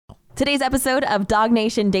Today's episode of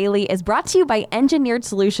DawgNation Daily is brought to you by Engineered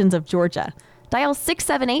Solutions of Georgia. Dial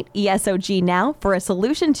 678-ESOG now for a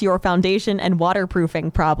solution to your foundation and waterproofing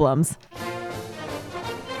problems.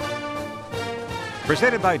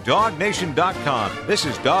 Presented by DawgNation.com. This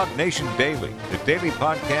is DawgNation Daily, the daily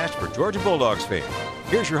podcast for Georgia Bulldogs fans.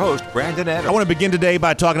 Here's your host, Brandon Adams. I want to begin today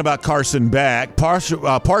by talking about Carson Beck,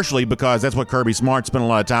 partially because that's what Kirby Smart spent a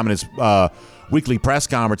lot of time in his weekly press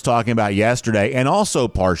conference talking about yesterday, and also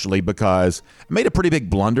partially because I made a pretty big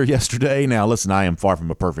blunder yesterday. Now, listen, I am far from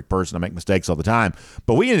a perfect person. I make mistakes all the time.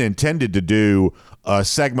 But we had intended to do a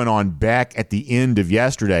segment on Beck at the end of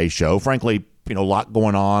yesterday's show. Frankly, a lot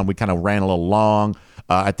going on. We kind of ran a little long.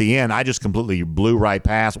 At the end, I just completely blew right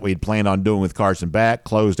past what we had planned on doing with Carson Beck,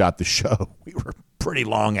 closed out the show. We were pretty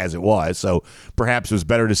long as it was, so perhaps it was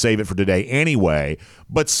better to save it for today anyway.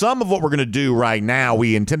 But some of what we're going to do right now,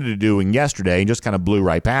 we intended to do yesterday and just kind of blew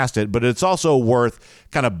right past it. But it's also worth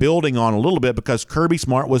kind of building on a little bit because Kirby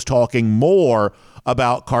Smart was talking more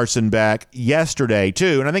about Carson Beck yesterday,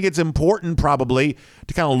 too. And I think it's important probably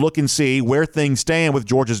to kind of look and see where things stand with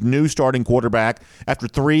Georgia's new starting quarterback after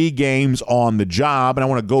 3 games on the job. And I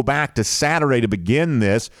want to go back to Saturday to begin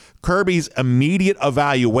this. Kirby's immediate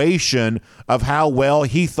evaluation of how well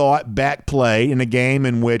he thought Beck played in a game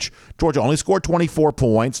in which Georgia only scored 24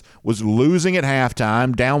 points, was losing at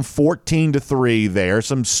halftime, down 14-3 there,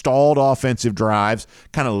 some stalled offensive drives,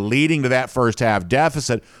 kind of leading to that first half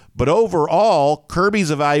deficit. But overall,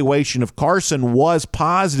 Kirby's evaluation of Carson was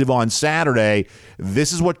positive on Saturday.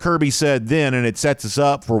 This is what Kirby said then, and it sets us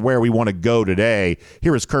up for where we want to go today.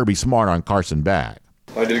 Here is Kirby Smart on Carson Beck.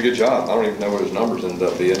 I did a good job. I don't even know what his numbers ended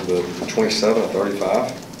up being, but 27 of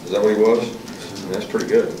 35. Is that what he was? I mean, that's pretty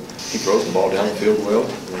good. He throws the ball down the field well.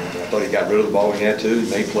 And I thought he got rid of the ball when he had to. He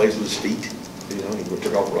made plays with his feet. He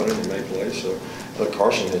took off running and made plays. So I thought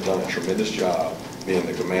Carson had done a tremendous job being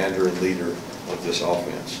the commander and leader of this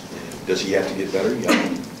offense. And does he have to get better? Yeah.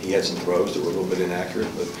 He had some throws that were a little bit inaccurate,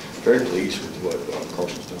 but very pleased with what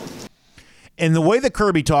Carson's done. And the way that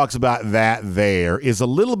Kirby talks about that there is a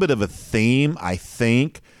little bit of a theme, I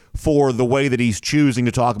think, for the way that he's choosing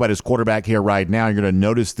to talk about his quarterback here right now. You're going to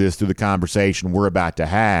notice this through the conversation we're about to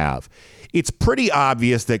have. It's pretty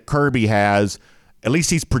obvious that Kirby has, at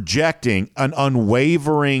least he's projecting, an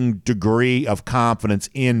unwavering degree of confidence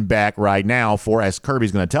in Beck right now for, as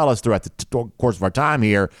Kirby's going to tell us throughout the course of our time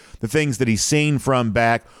here, the things that he's seen from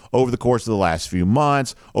Beck over the course of the last few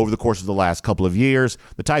months, over the course of the last couple of years,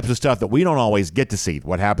 the types of stuff that we don't always get to see,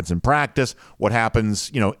 what happens in practice, what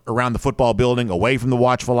happens, around the football building, away from the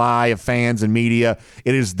watchful eye of fans and media.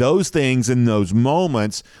 It is those things in those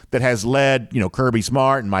moments that has led, Kirby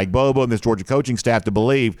Smart and Mike Bobo and this Georgia coaching staff to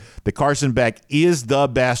believe that Carson Beck is the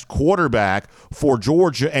best quarterback for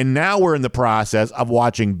Georgia. And now we're in the process of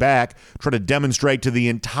watching Beck try to demonstrate to the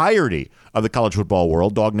entirety of the college football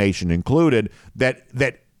world, DawgNation included, that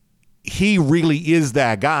he really is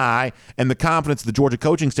that guy, and the confidence the Georgia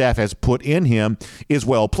coaching staff has put in him is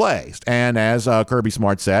well placed. And as Kirby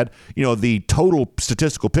Smart said, the total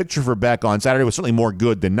statistical picture for Beck on Saturday was certainly more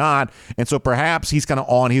good than not, and so perhaps he's kind of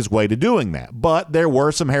on his way to doing that. But there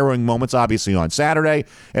were some harrowing moments, obviously, on Saturday.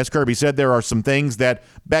 As Kirby said, there are some things that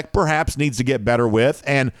Beck perhaps needs to get better with,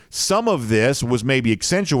 and some of this was maybe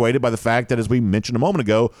accentuated by the fact that, as we mentioned a moment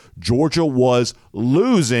ago, Georgia was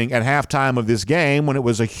losing at halftime of this game when it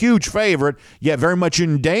was a huge favorite, yet very much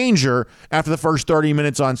in danger after the first 30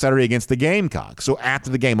 minutes on Saturday against the Gamecocks. So after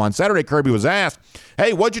the game on Saturday, Kirby was asked,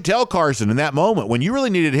 hey, what'd you tell Carson in that moment when you really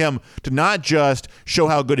needed him to not just show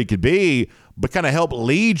how good he could be, but kind of help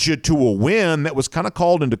lead you to a win that was kind of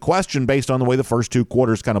called into question based on the way the first 2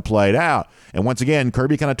 quarters kind of played out. And once again,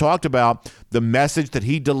 Kirby kind of talked about the message that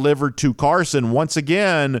he delivered to Carson, once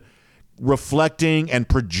again reflecting and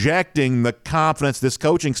projecting the confidence this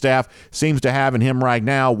coaching staff seems to have in him right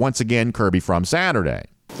now. Once again, Kirby from Saturday.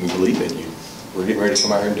 We believe in you. We're getting ready to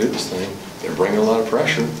come out here and do this thing. They're bringing a lot of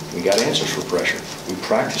pressure. We got answers for pressure. We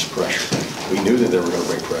practice pressure. We knew that they were going to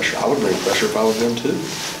bring pressure. I would bring pressure if I was them too.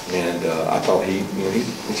 And I thought he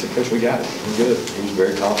said, Coach, we got it. We're good. He was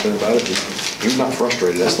very confident about it. He was not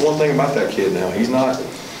frustrated. That's the one thing about that kid now. He's not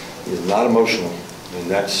emotional.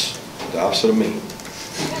 And that's the opposite of me.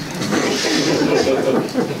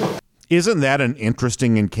 Isn't that an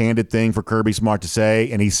interesting and candid thing for Kirby Smart to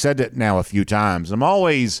say? And he said it now a few times. I'm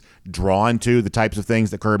always drawn to the types of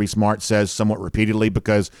things that Kirby Smart says somewhat repeatedly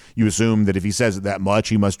because you assume that if he says it that much,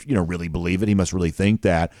 he must, really believe it. He must really think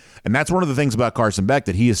that. And that's one of the things about Carson Beck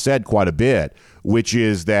that he has said quite a bit, which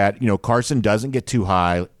is that, Carson doesn't get too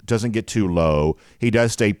high doesn't get too low. He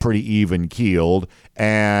does stay pretty even-keeled,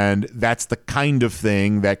 and that's the kind of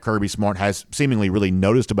thing that Kirby Smart has seemingly really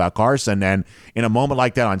noticed about Carson. And in a moment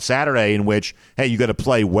like that on Saturday in which, hey, you got to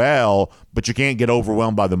play well, but you can't get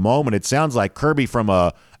overwhelmed by the moment, it sounds like Kirby from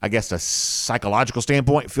a psychological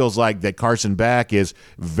standpoint feels like that Carson Beck is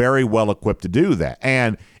very well equipped to do that.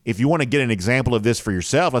 And if you want to get an example of this for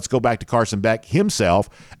yourself, let's go back to Carson Beck himself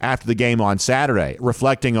after the game on Saturday,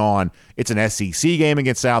 reflecting on it's an SEC game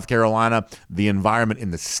against South Carolina. The environment in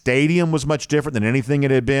the stadium was much different than anything it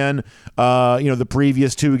had been, the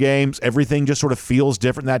previous two games. Everything just sort of feels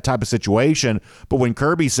different in that type of situation. But when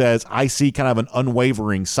Kirby says, I see kind of an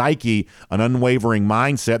unwavering psyche, an unwavering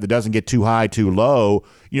mindset that doesn't get too high, too low,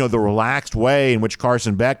 the relaxed way in which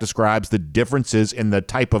Carson Beck describes the differences in the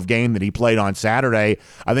type of game that he played on Saturday,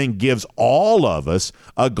 I think gives all of us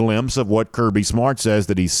a glimpse of what Kirby Smart says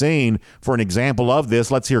that he's seen. For an example of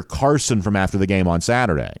this, let's hear Carson from after the game on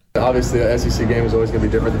Saturday. Obviously, the SEC game is always going to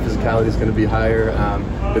be different. The physicality is going to be higher.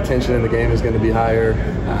 The tension in the game is going to be higher.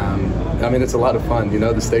 It's a lot of fun.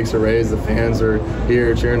 The stakes are raised. The fans are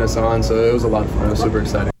here cheering us on. So it was a lot of fun. It was super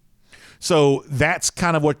exciting. So that's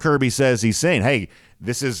kind of what Kirby says he's saying. Hey,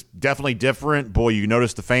 this is definitely different. Boy, you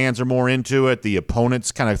notice the fans are more into it. The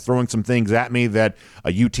opponent's kind of throwing some things at me that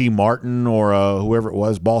a UT Martin or whoever it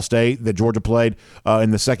was, Ball State, that Georgia played in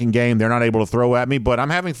the second game, they're not able to throw at me, but I'm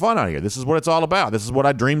having fun out here. This is what it's all about. This is what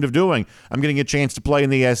I dreamed of doing. I'm getting a chance to play in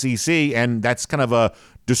the SEC, and that's kind of a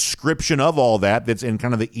description of all that that's in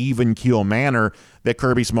kind of the even-keel manner that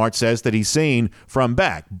Kirby Smart says that he's seen from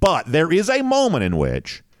Beck. But there is a moment in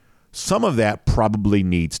which some of that probably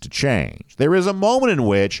needs to change. There is a moment in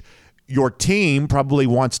which your team probably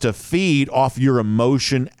wants to feed off your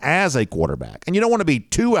emotion as a quarterback. And you don't want to be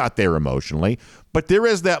too out there emotionally, but there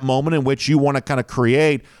is that moment in which you want to kind of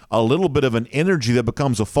create a little bit of an energy that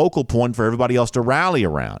becomes a focal point for everybody else to rally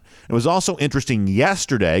around. It was also interesting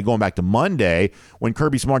yesterday, going back to Monday, when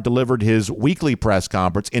Kirby Smart delivered his weekly press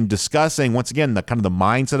conference in discussing, once again, the kind of the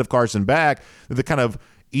mindset of Carson Beck, the kind of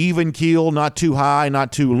even keel, not too high,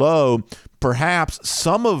 not too low. Perhaps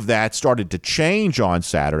some of that started to change on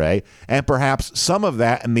Saturday, and perhaps some of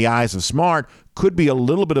that, in the eyes of Smart, could be a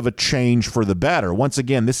little bit of a change for the better. Once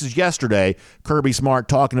again, this is yesterday, Kirby Smart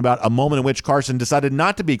talking about a moment in which Carson decided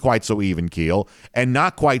not to be quite so even keel and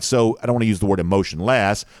not quite so, I don't want to use the word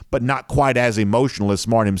emotionless, but not quite as emotional as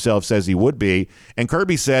Smart himself says he would be. And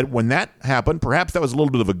Kirby said when that happened, perhaps that was a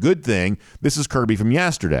little bit of a good thing. This is Kirby from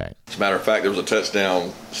yesterday. As a matter of fact, there was a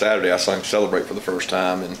touchdown Saturday. I saw him celebrate for the first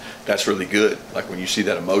time, and that's really good. Like when you see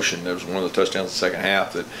that emotion, there was one of the touchdowns in the second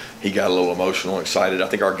half that he got a little emotional and excited. I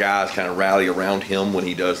think our guys kind of rally around him when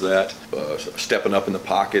he does that. Stepping up in the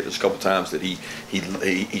pocket, there's a couple times that he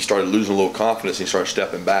started losing a little confidence and he started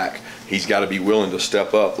stepping back. He's got to be willing to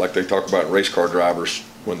step up, like they talk about race car drivers.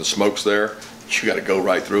 When the smoke's there, you got to go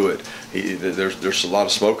right through it. There's a lot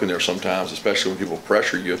of smoke in there sometimes, especially when people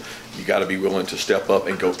pressure you. You got to be willing to step up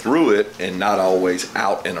and go through it, and not always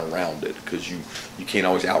out and around it, because you can't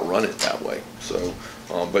always outrun it that way. So,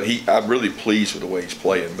 but I'm really pleased with the way he's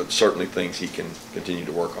playing, but certainly things he can continue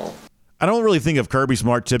to work on. I don't really think of Kirby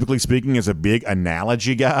Smart, typically speaking, as a big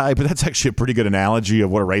analogy guy, but that's actually a pretty good analogy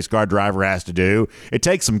of what a race car driver has to do. It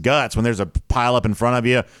takes some guts when there's a pile up in front of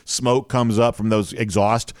you, smoke comes up from those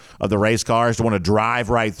exhaust of the race cars to want to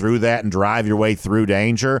drive right through that and drive your way through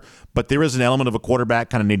danger. But there is an element of a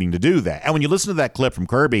quarterback kind of needing to do that. And when you listen to that clip from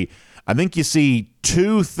Kirby, I think you see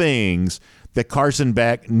two things that Carson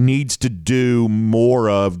Beck needs to do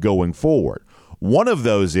more of going forward. One of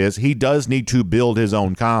those is he does need to build his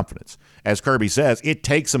own confidence. As Kirby says, it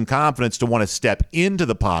takes some confidence to want to step into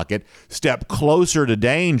the pocket, step closer to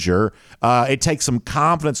danger. It takes some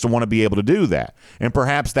confidence to want to be able to do that. And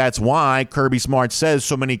perhaps that's why Kirby Smart says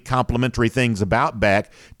so many complimentary things about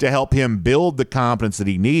Beck to help him build the confidence that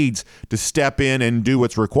he needs to step in and do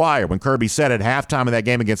what's required. When Kirby said at halftime of that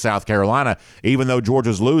game against South Carolina, even though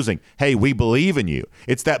Georgia's losing, hey, we believe in you.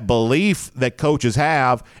 It's that belief that coaches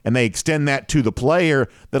have, and they extend that to the player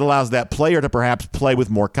that allows that player to perhaps play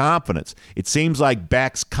with more confidence. It seems like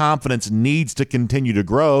Beck's confidence needs to continue to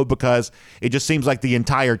grow because it just seems like the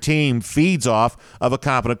entire team feeds off of a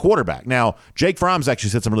competent quarterback. Now, Jake Fromm's actually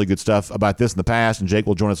said some really good stuff about this in the past, and Jake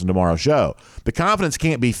will join us in tomorrow's show. The confidence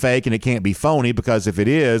can't be fake and it can't be phony, because if it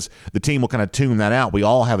is, the team will kind of tune that out. We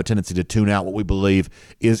all have a tendency to tune out what we believe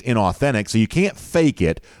is inauthentic, so you can't fake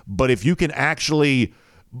it, but if you can actually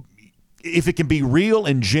if it can be real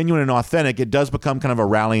and genuine and authentic, it does become kind of a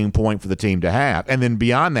rallying point for the team to have. And then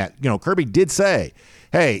beyond that, Kirby did say,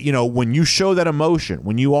 hey, when you show that emotion,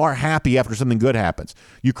 when you are happy after something good happens,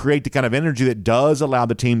 you create the kind of energy that does allow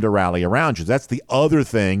the team to rally around you. That's the other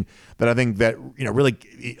thing that I think that, really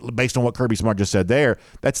based on what Kirby Smart just said there,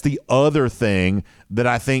 that's the other thing that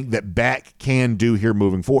I think that Beck can do here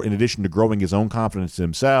moving forward, in addition to growing his own confidence in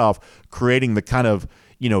himself, creating the kind of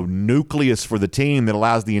nucleus for the team that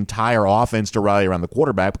allows the entire offense to rally around the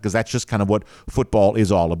quarterback, because that's just kind of what football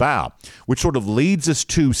is all about, which sort of leads us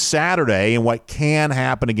to Saturday and what can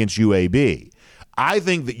happen against UAB. I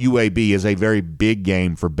think that UAB is a very big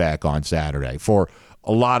game for Beck on Saturday for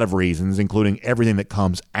a lot of reasons, including everything that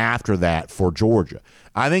comes after that for Georgia.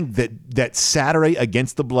 I think that Saturday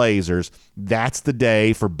against the Blazers, that's the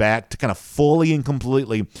day for Beck to kind of fully and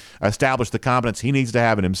completely establish the confidence he needs to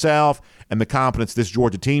have in himself and the confidence this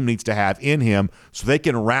Georgia team needs to have in him, so they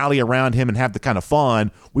can rally around him and have the kind of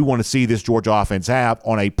fun we want to see this Georgia offense have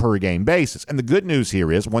on a per-game basis. And the good news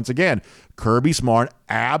here is, once again, Kirby Smart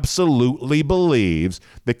absolutely believes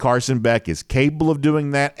that Carson Beck is capable of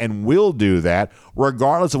doing that and will do that,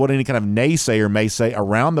 regardless of what any kind of naysayer may say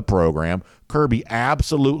around the program. Kirby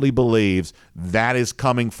absolutely believes that is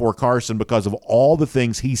coming for Carson because of all the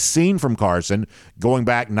things he's seen from Carson going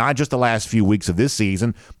back not just the last few weeks of this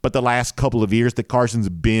season, but the last couple of years that Carson's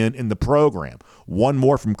been in the program. One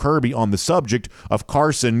more from Kirby on the subject of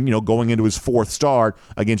Carson, going into his fourth start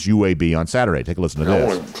against UAB on Saturday. Take a listen to this.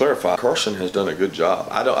 I want to clarify, Carson has done a good job.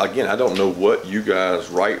 I don't know what you guys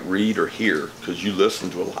write, read, or hear, because you listen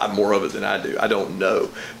to a lot more of it than I do. I don't know.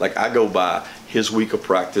 I go by his week of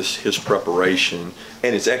practice, his preparation,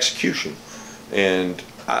 and his execution. And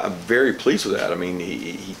I'm very pleased with that. I mean,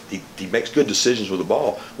 he makes good decisions with the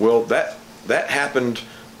ball. Well, that happened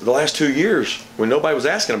the last 2 years when nobody was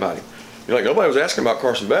asking about him. Nobody was asking about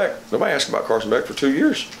Carson Beck. Nobody asked about Carson Beck for 2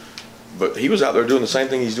 years. But he was out there doing the same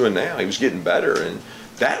thing he's doing now. He was getting better, and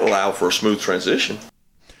that allowed for a smooth transition.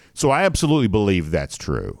 So I absolutely believe that's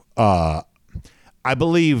true. I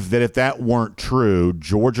believe that if that weren't true,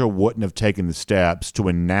 Georgia wouldn't have taken the steps to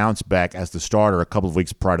announce Beck as the starter a couple of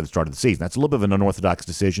weeks prior to the start of the season. That's a little bit of an unorthodox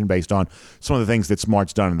decision based on some of the things that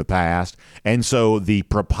Smart's done in the past. And so the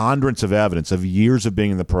preponderance of evidence of years of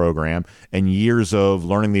being in the program and years of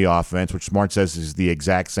learning the offense, which Smart says is the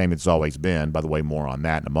exact same it's always been, by the way, more on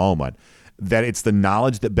that in a moment, that it's the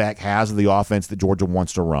knowledge that Beck has of the offense that Georgia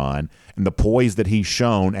wants to run and the poise that he's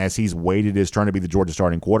shown as he's waited his turn to be the Georgia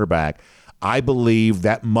starting quarterback. I believe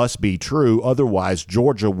that must be true. Otherwise,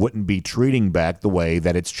 Georgia wouldn't be treating Beck the way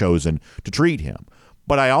that it's chosen to treat him.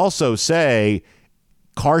 But I also say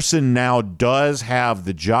Carson now does have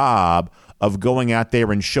the job of going out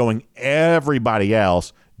there and showing everybody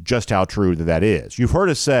else just how true that is. You've heard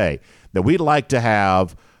us say that we'd like to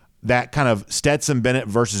have that kind of Stetson Bennett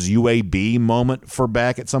versus UAB moment for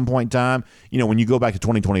Beck at some point in time. When you go back to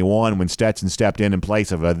 2021, when Stetson stepped in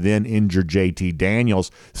place of a then injured JT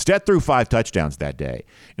Daniels, Stet threw 5 touchdowns that day.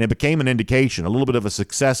 And it became an indication, a little bit of a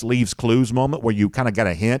success leaves clues moment where you kind of got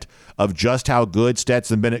a hint of just how good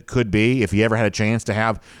Stetson Bennett could be if he ever had a chance to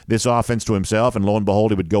have this offense to himself. And lo and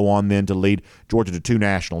behold, he would go on then to lead Georgia to 2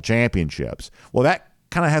 national championships. Well, that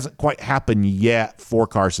kind of hasn't quite happened yet for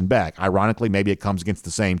Carson Beck. Ironically, maybe it comes against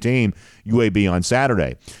the same team, UAB, on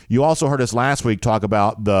Saturday. You also heard us last week talk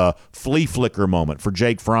about the flea flicker moment for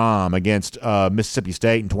Jake Fromm against Mississippi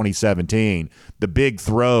State in 2017, the big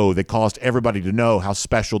throw that caused everybody to know how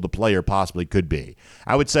special the player possibly could be.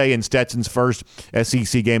 I would say in Stetson's first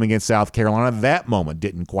SEC game against South Carolina, that moment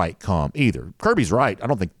didn't quite come either. Kirby's right. I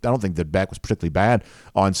don't think that Beck was particularly bad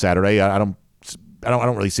on Saturday. I don't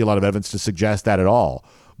really see a lot of evidence to suggest that at all.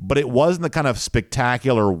 But it wasn't the kind of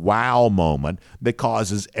spectacular wow moment that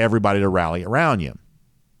causes everybody to rally around you.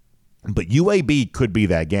 But UAB could be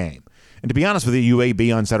that game. And to be honest with you,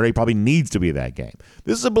 UAB on Saturday probably needs to be that game.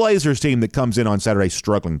 This is a Blazers team that comes in on Saturday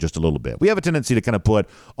struggling just a little bit. We have a tendency to kind of put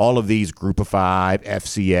all of these Group of 5,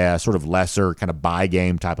 FCS, sort of lesser kind of bye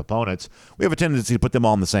game type opponents, we have a tendency to put them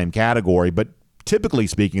all in the same category. But typically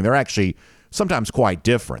speaking, they're actually sometimes quite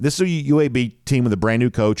different. This is a UAB team with a brand new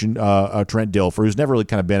coach, Trent Dilfer, who's never really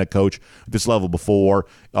kind of been a coach at this level before.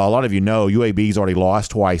 A lot of you know UAB's already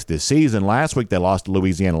lost twice this season. Last week they lost to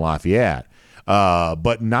Louisiana Lafayette.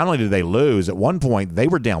 But not only did they lose, at one point they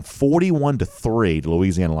were down 41-3 to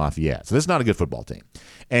Louisiana Lafayette. So this is not a good football team.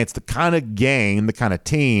 And it's the kind of game, the kind of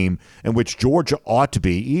team in which Georgia ought to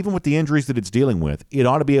be, even with the injuries that it's dealing with, it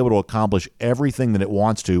ought to be able to accomplish everything that it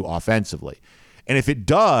wants to offensively. And if it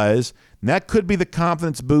does, And that could be the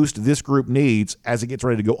confidence boost this group needs as it gets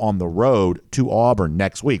ready to go on the road to Auburn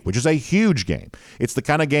next week, which is a huge game. It's the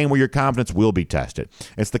kind of game where your confidence will be tested.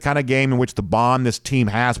 It's the kind of game in which the bond this team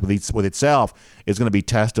has with itself is going to be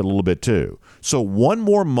tested a little bit too. So one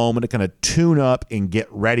more moment to kind of tune up and get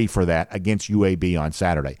ready for that against UAB on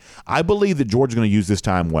Saturday. I believe that Georgia's going to use this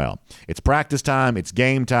time well. It's practice time. It's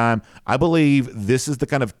game time. I believe this is the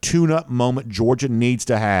kind of tune-up moment Georgia needs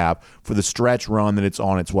to have for the stretch run that it's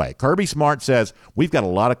on its way. Kirby Smart says, we've got a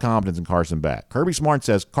lot of confidence in Carson Beck. Kirby Smart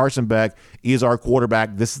says, Carson Beck is our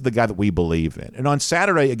quarterback. This is the guy that we believe in. And on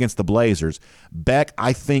Saturday against the Blazers, Beck,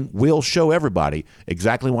 I think, will show everybody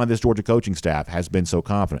exactly why this Georgia coaching staff has been so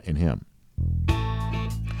confident in him.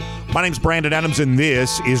 My name's Brandon Adams, and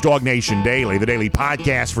this is DawgNation Daily, the daily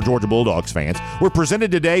podcast for Georgia Bulldogs fans. We're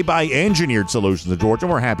presented today by Engineered Solutions of Georgia,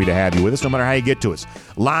 and we're happy to have you with us no matter how you get to us.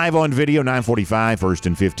 Live on video, 9:45, 1st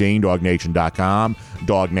and 15, DawgNation.com,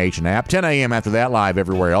 DawgNation app. 10 a.m. after that, live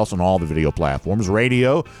everywhere else on all the video platforms.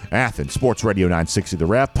 Radio, Athens, Sports Radio 960 The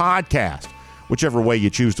Ref, podcast, whichever way you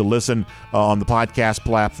choose to listen on the podcast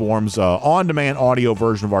platforms, on-demand audio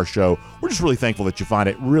version of our show. We're just really thankful that you find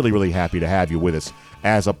it. Really, really happy to have you with us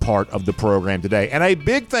as a part of the program today. And a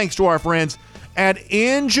big thanks to our friends at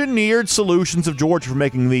Engineered Solutions of Georgia for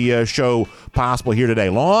making the show possible here today.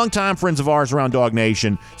 Longtime friends of ours around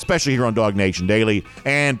DawgNation, especially here on DawgNation Daily,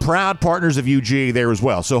 and proud partners of UGA there as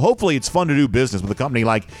well. So hopefully it's fun to do business with a company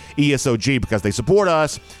like ESOG because they support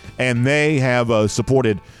us, and they have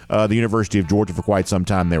supported the University of Georgia for quite some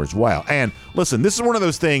time there as well. And listen, this is one of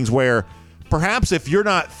those things where perhaps if you're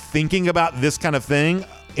not thinking about this kind of thing,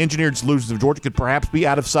 Engineered Solutions of Georgia could perhaps be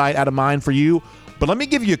out of sight, out of mind for you. But let me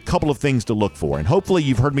give you a couple of things to look for. And hopefully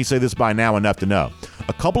you've heard me say this by now enough to know.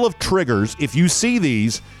 A couple of triggers. If you see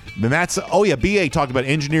these, then that's, oh yeah, BA talked about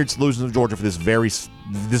Engineered Solutions of Georgia for this very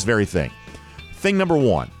thing. Thing number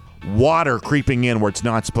one, water creeping in where it's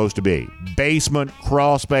not supposed to be. Basement,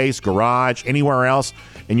 crawl space, garage, anywhere else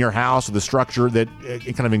in your house or the structure that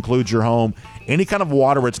it kind of includes your home. Any kind of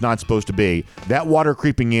water where it's not supposed to be, that water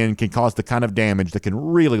creeping in can cause the kind of damage that can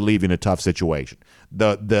really leave you in a tough situation.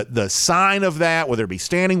 The sign of that, whether it be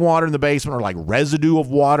standing water in the basement or like residue of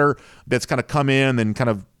water that's kind of come in and kind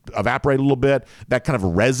of evaporate a little bit, that kind of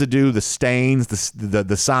residue, the stains,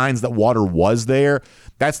 the signs that water was there,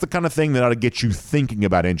 that's the kind of thing that ought to get you thinking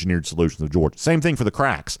about Engineered Solutions of Georgia. Same thing for the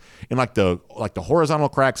cracks. In like the horizontal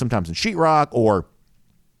cracks sometimes in sheetrock, or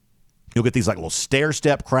you'll get these like little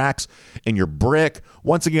stair-step cracks in your brick.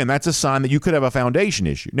 Once again, that's a sign that you could have a foundation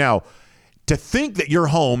issue. Now, to think that your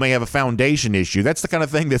home may have a foundation issue, that's the kind of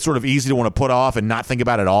thing that's sort of easy to want to put off and not think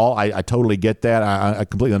about at all. I totally get that. I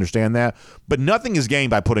completely understand that. But nothing is gained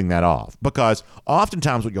by putting that off, because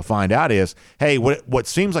oftentimes what you'll find out is, hey, what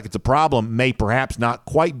seems like it's a problem may perhaps not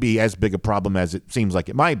quite be as big a problem as it seems like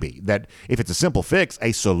it might be. That if it's a simple fix,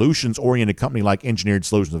 a solutions-oriented company like Engineered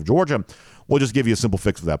Solutions of Georgia will just give you a simple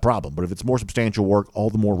fix for that problem. But if it's more substantial work, all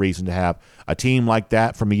the more reason to have a team like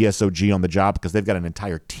that from ESOG on the job, because they've got an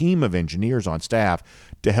entire team of engineers on staff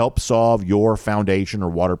to help solve your foundation or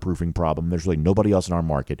waterproofing problem. There's really nobody else in our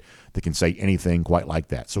market that can say anything quite like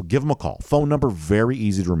that. So give them a call. Phone number, very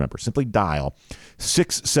easy to remember. Simply dial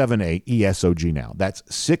 678-ESOG now. That's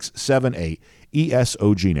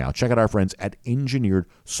 678-ESOG now. Check out our friends at Engineered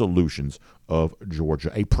Solutions of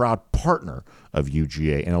Georgia, a proud partner of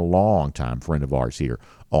UGA and a longtime friend of ours here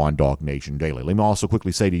on DawgNation Daily. Let me also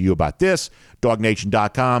quickly say to you about this.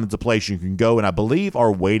 DawgNation.com is a place you can go, and I believe our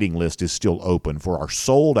waiting list is still open for our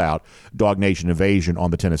sold-out DawgNation Invasion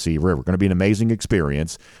on the Tennessee River. Going to be an amazing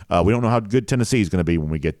experience. We don't know how good Tennessee is going to be when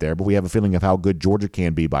we get there, but we have a feeling of how good Georgia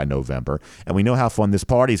can be by November, and we know how fun this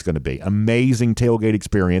party is going to be. Amazing tailgate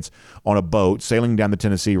experience on a boat sailing down the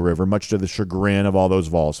Tennessee River, much to the chagrin of all those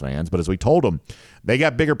Vols fans. But as we told them, they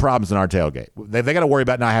got bigger problems than our tailgate. They got to worry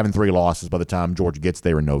about not having 3 losses by the time Georgia gets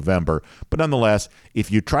there in November. But nonetheless,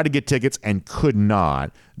 if you try to get tickets and could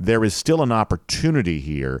not, there is still an opportunity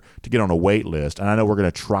here to get on a wait list. And I know we're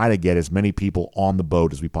going to try to get as many people on the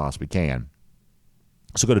boat as we possibly can.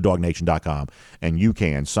 So go to DawgNation.com and you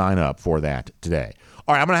can sign up for that today.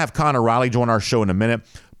 All right, I'm going to have Connor Riley join our show in a minute.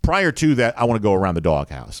 Prior to that, I want to go around the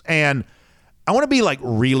doghouse. And I want to be like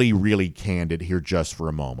really, really candid here just for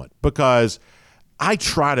a moment, because I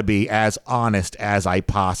try to be as honest as I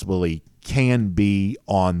possibly can be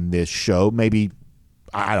on this show. Maybe,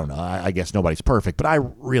 I don't know, I guess nobody's perfect, but I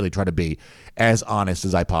really try to be as honest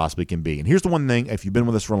as I possibly can be. And here's the one thing, if you've been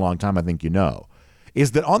with us for a long time, I think you know,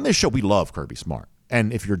 is that on this show, we love Kirby Smart.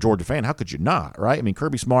 And if you're a Georgia fan, how could you not, right? I mean,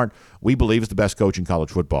 Kirby Smart, we believe, is the best coach in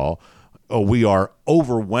college football. we are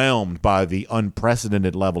overwhelmed by the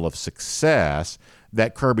unprecedented level of success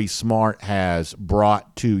that Kirby Smart has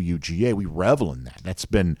brought to UGA. We revel in that. That's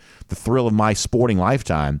been the thrill of my sporting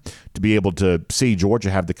lifetime, to be able to see Georgia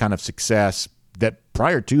have the kind of success that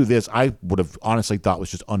prior to this I would have honestly thought was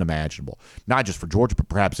just unimaginable. Not just for Georgia, but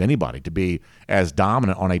perhaps anybody to be as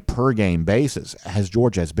dominant on a per-game basis as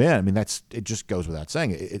Georgia has been. I mean, it just goes without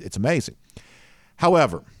saying. It's amazing.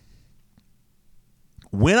 However,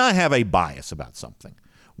 when I have a bias about something,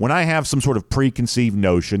 when I have some sort of preconceived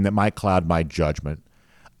notion that might cloud my judgment,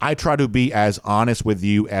 I try to be as honest with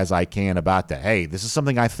you as I can about that. Hey, this is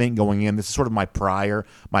something I think going in. This is sort of my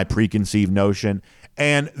preconceived notion.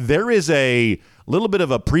 And there is a little bit of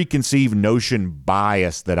a preconceived notion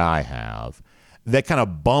bias that I have that kind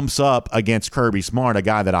of bumps up against Kirby Smart, a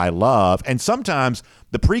guy that I love. And sometimes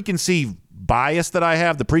the preconceived bias that I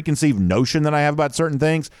have, the preconceived notion that I have about certain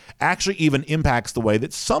things, actually even impacts the way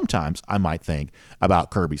that sometimes I might think about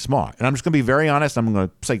Kirby Smart. And I'm just going to be very honest. I'm going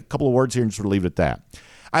to say a couple of words here and just sort of leave it at that.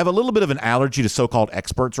 I have a little bit of an allergy to so-called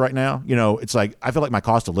experts right now. You know, it's like I feel like my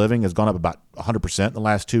cost of living has gone up about 100% in the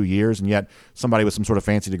last 2 years, and yet somebody with some sort of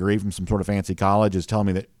fancy degree from some sort of fancy college is telling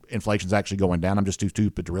me that inflation's actually going down. I'm just too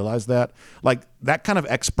stupid to realize that. Like that kind of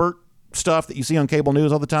expert stuff that you see on cable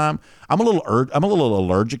news all the time, I'm a little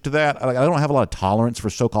allergic to that. I don't have a lot of tolerance for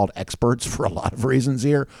so-called experts for a lot of reasons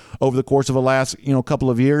here over the course of the last couple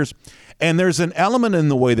of years. And there's an element in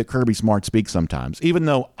the way that Kirby Smart speaks sometimes, even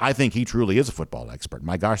though I think he truly is a football expert.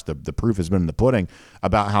 My gosh, the proof has been in the pudding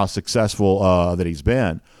about how successful that he's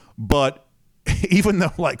been. But even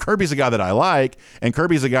though like Kirby's a guy that I like, and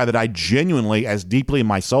Kirby's a guy that I genuinely, as deeply in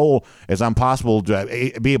my soul as I'm possible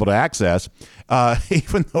to be able to access,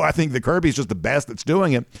 even though I think that Kirby's just the best that's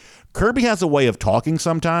doing it, Kirby has a way of talking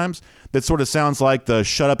sometimes that sort of sounds like the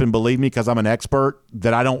shut up and believe me because I'm an expert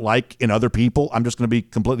that I don't like in other people. I'm just going to be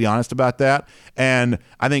completely honest about that. And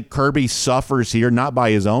I think Kirby suffers here, not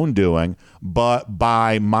by his own doing, but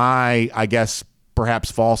by my, I guess,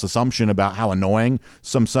 perhaps false assumption about how annoying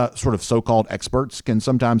some sort of so-called experts can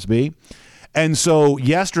sometimes be. And so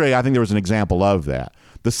yesterday, I think there was an example of that.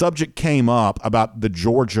 The subject came up about the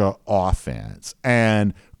Georgia offense,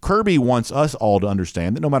 and Kirby wants us all to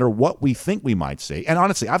understand that no matter what we think we might see, and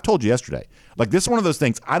honestly, I've told you yesterday, like this is one of those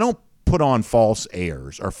things, I don't put on false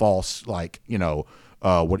airs or false,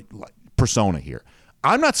 persona here.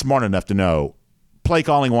 I'm not smart enough to know play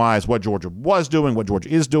calling wise what Georgia was doing, what Georgia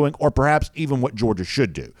is doing, or perhaps even what Georgia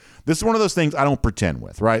should do. This is one of those things I don't pretend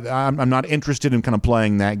with, right? I'm not interested in kind of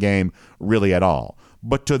playing that game really at all.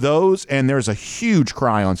 But to those, and there's a huge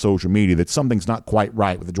cry on social media that something's not quite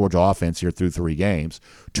right with the Georgia offense here through 3 games.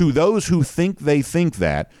 To those who think they think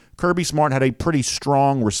that, Kirby Smart had a pretty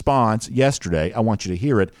strong response yesterday. I want you to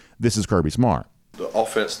hear it. This is Kirby Smart. The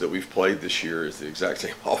offense that we've played this year is the exact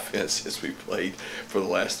same offense as we played for the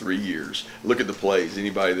last 3 years. Look at the plays.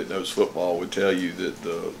 Anybody that knows football would tell you that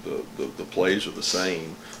the plays are the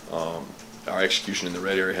same. Our execution in the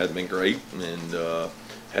red area hasn't been great, and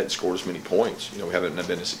hadn't scored as many points. We haven't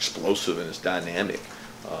been as explosive and as dynamic.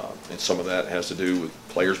 And some of that has to do with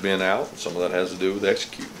players being out, and some of that has to do with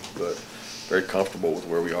executing. But very comfortable with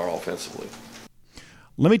where we are offensively.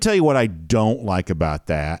 Let me tell you what I don't like about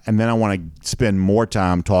that, and then I want to spend more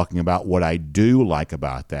time talking about what I do like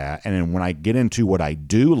about that. And then when I get into what I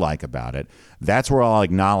do like about it, that's where I'll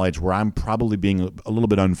acknowledge where I'm probably being a little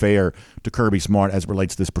bit unfair to Kirby Smart as it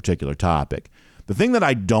relates to this particular topic. The thing that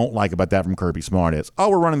I don't like about that from Kirby Smart is,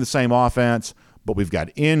 we're running the same offense, but we've got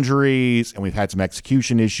injuries and we've had some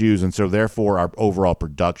execution issues, and so therefore our overall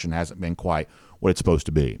production hasn't been quite what it's supposed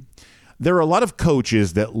to be. There are a lot of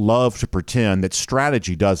coaches that love to pretend that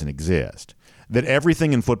strategy doesn't exist, that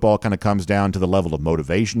everything in football kind of comes down to the level of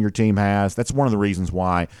motivation your team has. That's one of the reasons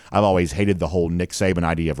why I've always hated the whole Nick Saban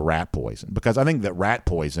idea of rat poison, because I think that rat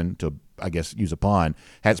poison, to I guess use a pun,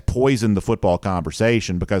 has poisoned the football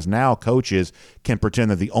conversation, because now coaches can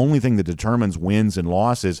pretend that the only thing that determines wins and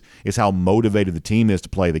losses is how motivated the team is to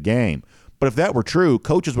play the game. But if that were true,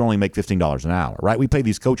 coaches would only make $15 an hour, right? We pay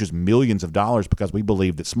these coaches millions of dollars because we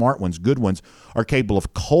believe that smart ones, good ones, are capable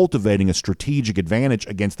of cultivating a strategic advantage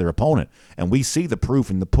against their opponent. And we see the proof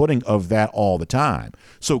in the pudding of that all the time.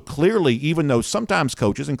 So clearly, even though sometimes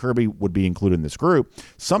coaches, and Kirby would be included in this group,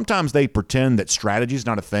 sometimes they pretend that strategy is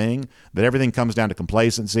not a thing, that everything comes down to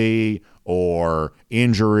complacency or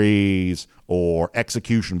injuries or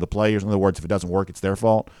execution of the players. In other words, if it doesn't work, it's their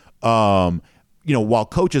fault. While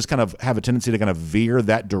coaches kind of have a tendency to kind of veer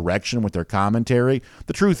that direction with their commentary,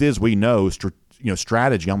 the truth is we know,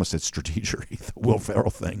 strategy, I almost said strategery, the Will Ferrell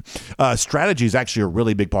thing. Strategy is actually a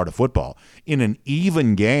really big part of football. In an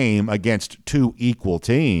even game against two equal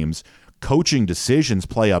teams, coaching decisions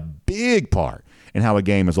play a big part in how a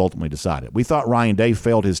game is ultimately decided. We thought Ryan Day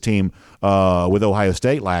failed his team with Ohio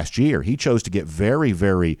State last year. He chose to get very,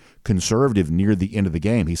 very conservative near the end of the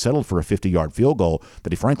game. He settled for a 50-yard field goal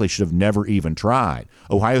that he frankly should have never even tried.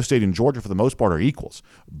 Ohio State and Georgia, for the most part, are equals.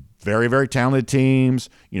 Very, very talented teams,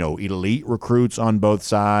 elite recruits on both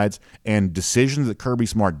sides, and decisions that Kirby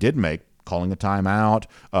Smart did make, calling a timeout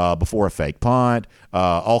before a fake punt,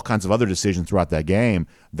 all kinds of other decisions throughout that game,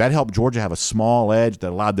 that helped Georgia have a small edge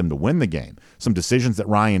that allowed them to win the game. Some decisions that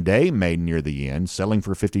Ryan Day made near the end, settling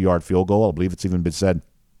for a 50-yard field goal. I believe it's even been said,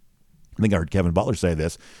 I think I heard Kevin Butler say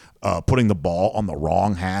this, putting the ball on the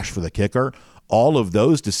wrong hash for the kicker. All of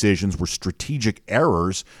those decisions were strategic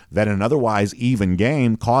errors that in an otherwise even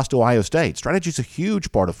game cost Ohio State. Strategy is a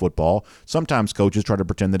huge part of football. Sometimes coaches try to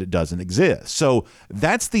pretend that it doesn't exist. So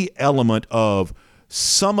that's the element of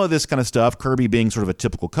some of this kind of stuff, Kirby being sort of a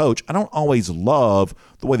typical coach. I don't always love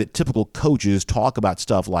the way that typical coaches talk about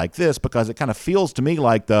stuff like this because it kind of feels to me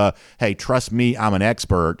like the, hey, trust me, I'm an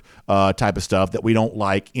expert type of stuff that we don't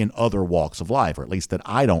like in other walks of life, or at least that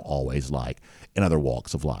I don't always like in other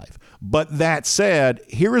walks of life. But that said,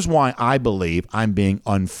 here is why I believe I'm being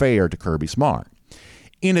unfair to Kirby Smart.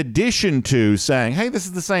 In addition to saying, hey, this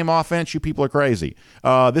is the same offense, you people are crazy.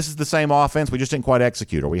 This is the same offense, we just didn't quite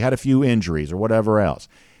execute, or we had a few injuries, or whatever else.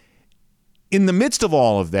 In the midst of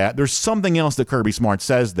all of that, there's something else that Kirby Smart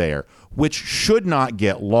says there, which should not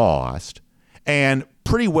get lost, and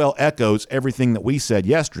pretty well echoes everything that we said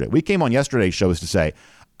yesterday. We came on yesterday's show to say,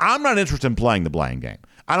 I'm not interested in playing the blame game.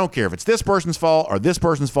 I don't care if it's this person's fault or this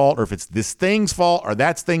person's fault or if it's this thing's fault or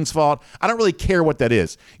that thing's fault. I don't really care what that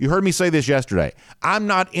is. You heard me say this yesterday. I'm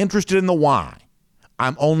not interested in the why.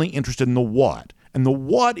 I'm only interested in the what. And the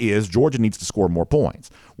what is Georgia needs to score more points.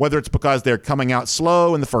 Whether it's because they're coming out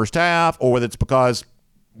slow in the first half or whether it's because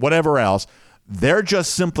whatever else, they're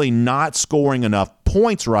just simply not scoring enough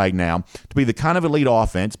points right now to be the kind of elite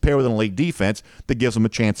offense paired with an elite defense that gives them a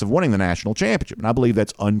chance of winning the national championship. And I believe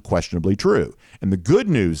that's unquestionably true. And the good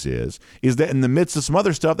news is that in the midst of some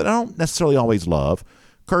other stuff that I don't necessarily always love,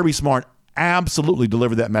 Kirby Smart absolutely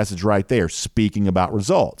delivered that message right there, speaking about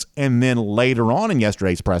results. And then later on in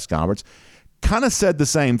yesterday's press conference, kind of said the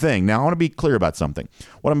same thing. Now, I want to be clear about something.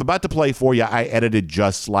 What I'm about to play for you, I edited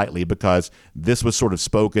just slightly because this was sort of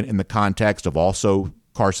spoken in the context of also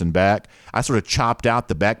Carson Beck. I sort of chopped out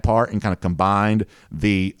the Beck part and kind of combined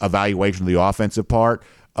the evaluation of the offensive part.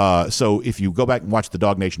 So if you go back and watch the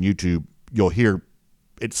DawgNation YouTube, you'll hear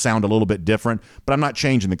it sound a little bit different, but I'm not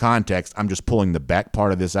changing the context. I'm just pulling the Beck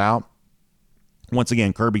part of this out. Once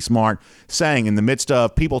again, Kirby Smart saying in the midst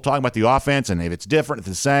of people talking about the offense and if it's different, it's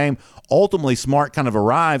the same, ultimately Smart kind of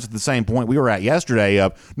arrives at the same point we were at yesterday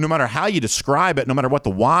of no matter how you describe it, no matter what the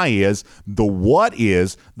why is, the what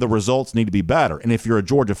is, the results need to be better. And if you're a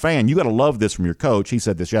Georgia fan, you got to love this from your coach. He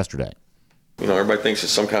said this yesterday. Everybody thinks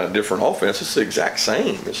it's some kind of different offense. It's the exact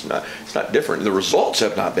same. It's not different. The results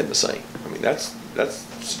have not been the same. I mean, that's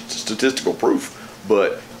statistical proof,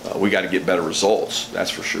 but we got to get better results.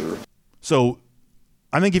 That's for sure. So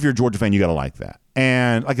I think if you're a Georgia fan, you got to like that.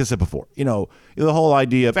 And like I said before, the whole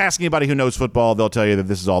idea of asking anybody who knows football, they'll tell you that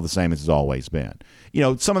this is all the same as it's always been.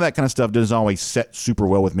 Some of that kind of stuff doesn't always set super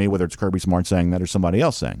well with me, whether it's Kirby Smart saying that or somebody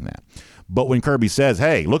else saying that. But when Kirby says,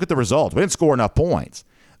 hey, look at the results, we didn't score enough points,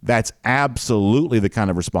 that's absolutely the kind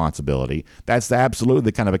of responsibility. That's absolutely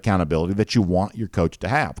the kind of accountability that you want your coach to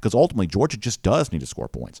have. Because ultimately, Georgia just does need to score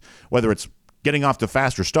points. Whether it's getting off to a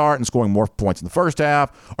faster start and scoring more points in the first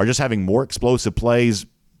half, or just having more explosive plays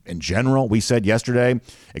in general. We said yesterday,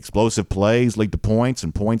 explosive plays lead to points,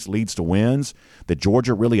 and points leads to wins. That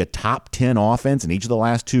Georgia really a top 10 offense in each of the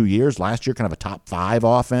last 2 years. Last year, kind of a top 5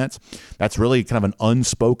 offense. That's really kind of an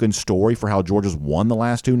unspoken story for how Georgia's won the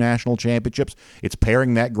last 2 national championships. It's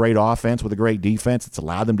pairing that great offense with a great defense. It's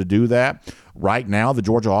allowed them to do that. Right now, the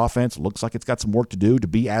Georgia offense looks like it's got some work to do to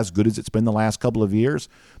be as good as it's been the last couple of years.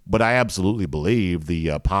 But I absolutely believe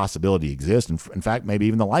the possibility exists. And in fact, maybe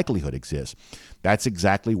even the likelihood exists. That's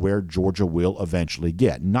exactly where Georgia will eventually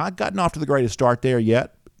get. Not gotten off to the greatest start there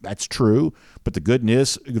yet. That's true. But the good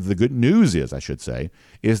news is, I should say,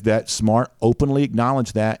 is that Smart openly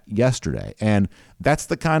acknowledged that yesterday. And that's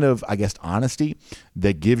the kind of, I guess, honesty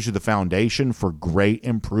that gives you the foundation for great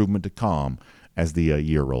improvement to come as the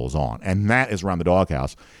year rolls on. And that is Around the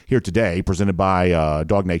Doghouse here today, presented by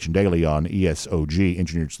DawgNation Daily on ESOG,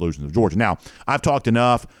 Engineered Solutions of Georgia. Now, I've talked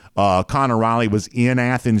enough. Connor Riley was in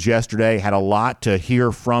Athens yesterday, had a lot to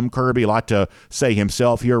hear from Kirby, a lot to say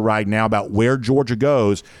himself here right now about where Georgia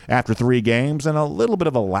goes after 3 games and a little bit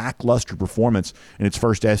of a lackluster performance in its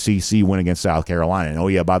first SEC win against South Carolina. And, oh,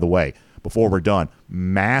 yeah, by the way, before we're done.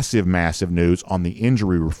 Massive news on the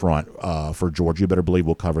injury front for Georgia. You better believe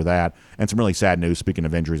we'll cover that. And some really sad news, speaking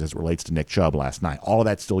of injuries, as it relates to Nick Chubb last night. All of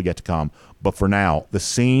that's still yet to come. But for now, the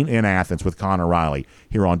scene in Athens with Connor Riley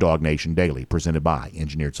here on DawgNation Daily, presented by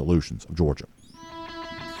Engineered Solutions of Georgia.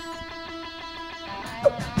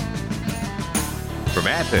 From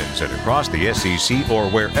Athens and across the SEC or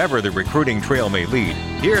wherever the recruiting trail may lead,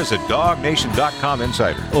 here's a DawgNation.com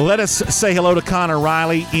insider. Let us say hello to Connor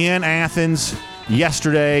Riley in Athens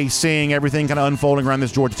yesterday, seeing everything kind of unfolding around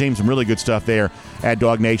this Georgia team. Some really good stuff there at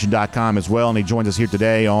DawgNation.com as well. And he joins us here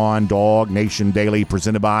today on DawgNation Daily,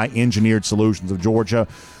 presented by Engineered Solutions of Georgia.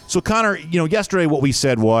 So, Connor, yesterday what we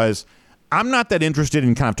said was, I'm not that interested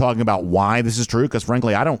in kind of talking about why this is true because,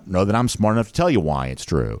 frankly, I don't know that I'm smart enough to tell you why it's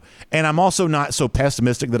true. And I'm also not so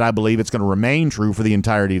pessimistic that I believe it's going to remain true for the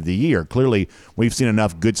entirety of the year. Clearly, we've seen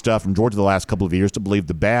enough good stuff from Georgia the last couple of years to believe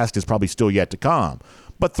the best is probably still yet to come.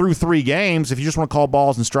 But through 3 games, if you just want to call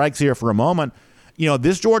balls and strikes here for a moment,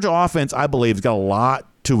 this Georgia offense, I believe, has got a lot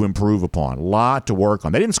to improve upon, a lot to work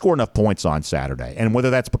on. They didn't score enough points on Saturday. And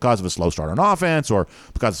whether that's because of a slow start on offense or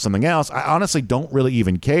because of something else, I honestly don't really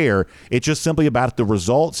even care. It's just simply about the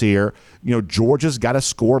results here. Georgia's got to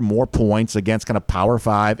score more points against kind of Power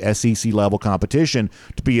 5 SEC level competition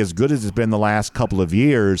to be as good as it's been the last couple of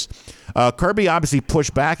years. Kirby obviously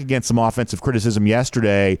pushed back against some offensive criticism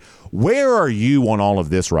yesterday. Where are you on all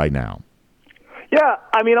of this right now? Yeah,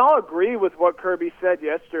 I'll agree with what Kirby said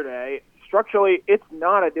yesterday. Structurally, it's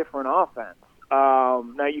not a different offense.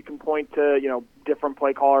 Now you can point to, different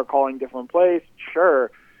play caller calling different plays.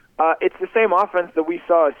 Sure. It's the same offense that we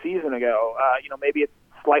saw a season ago. Maybe it's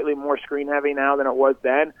slightly more screen heavy now than it was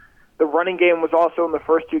then. The running game was also in the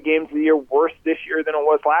first 2 games of the year worse this year than it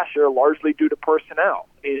was last year, largely due to personnel.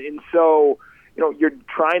 And so, you're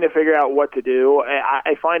trying to figure out what to do.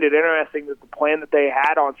 I find it interesting that the plan that they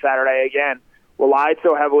had on Saturday, again, relied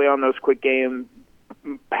so heavily on those quick game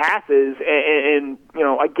passes, and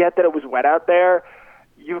I get that it was wet out there.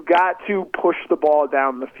 You've got to push the ball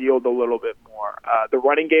down the field a little bit more. The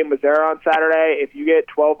running game was there on Saturday. If you get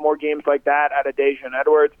 12 more games like that out of Dejan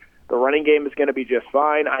Edwards, the running game is going to be just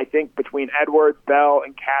fine. I think between Edwards, Bell,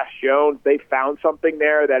 and Cass Jones, they found something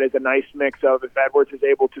there that is a nice mix of if Edwards is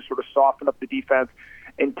able to sort of soften up the defense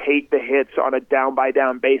and take the hits on a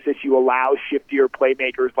down-by-down basis, you allow shiftier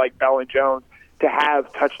playmakers like Bell and Jones to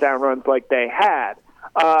have touchdown runs like they had.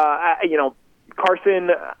 Carson,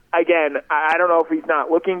 again, I don't know if he's not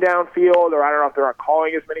looking downfield or I don't know if they're not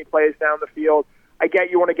calling as many plays down the field. I get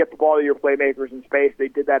you want to get the ball to your playmakers in space. They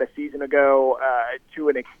did that a season ago to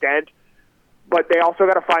an extent. But they also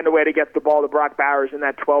got to find a way to get the ball to Brock Bowers in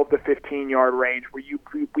that 12 to 15-yard range where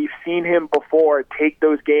we've seen him before take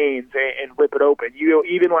those gains and rip it open.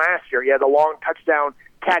 Even last year, he had a long touchdown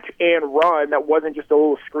catch and run that wasn't just a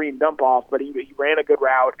little screen dump off, but he ran a good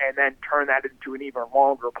route and then turned that into an even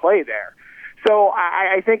longer play there. So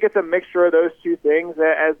I think it's a mixture of those 2 things.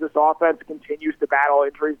 As this offense continues to battle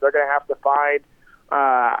injuries, they're going to have to find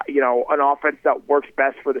an offense that works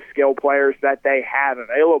best for the skill players that they have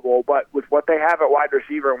available. But with what they have at wide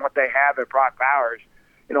receiver and what they have at Brock Bowers,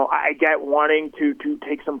 I get wanting to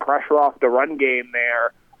take some pressure off the run game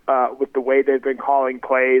there. With the way they've been calling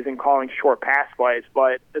plays and calling short pass plays,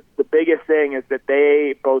 but the biggest thing is that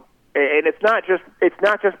they both, and it's not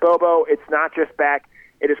just Bobo, it's not just Beck,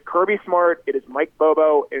 it is Kirby Smart, it is Mike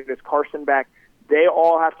Bobo, it is Carson Beck. They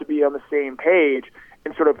all have to be on the same page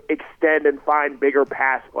and sort of extend and find bigger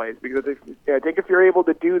pass plays because I think if you're able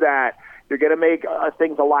to do that, you're going to make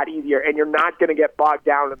things a lot easier, and you're not going to get bogged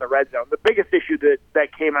down in the red zone. The biggest issue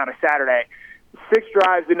that came out of Saturday, 6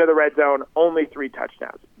 drives into the red zone, only 3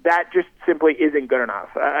 touchdowns. That just simply isn't good enough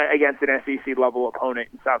against an SEC-level opponent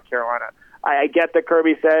in South Carolina. I get that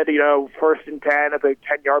Kirby said, 1st and 10 at the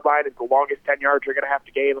 10-yard line is the longest 10 yards you're going to have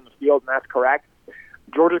to gain on the field, and that's correct.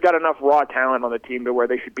 Georgia's got enough raw talent on the team to where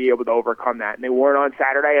they should be able to overcome that, and they weren't on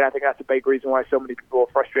Saturday, and I think that's a big reason why so many people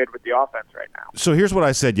are frustrated with the offense right now. So here's what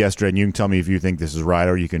I said yesterday, and you can tell me if you think this is right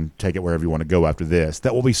or you can take it wherever you want to go after this,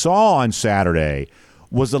 that what we saw on Saturday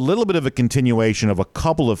was a little bit of a continuation of a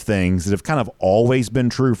couple of things that have kind of always been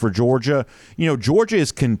true for Georgia. Georgia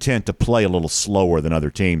is content to play a little slower than other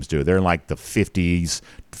teams do. They're in like the 50th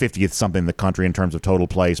something in the country in terms of total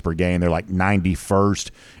plays per game. They're like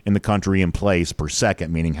 91st in the country in plays per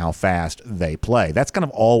second, meaning how fast they play. That's kind of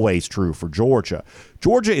always true for Georgia.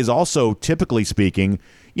 Georgia is also, typically speaking,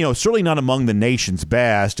 certainly not among the nation's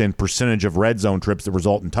best in percentage of red zone trips that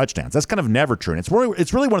result in touchdowns. That's kind of never true. And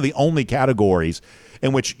it's really one of the only categories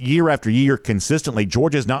in which year after year consistently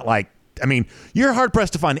Georgia is not like I mean, you're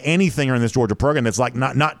hard-pressed to find anything in this Georgia program that's like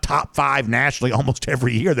not top 5 nationally almost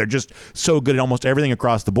every year. They're just so good at almost everything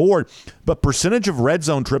across the board. But percentage of red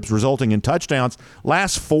zone trips resulting in touchdowns,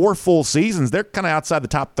 last 4 full seasons, they're kind of outside the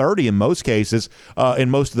top 30 in most cases, in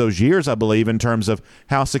most of those years, I believe, in terms of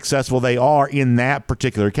how successful they are in that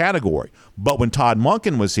particular category. But when Todd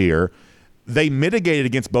Monken was here, they mitigated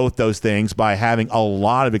against both those things by having a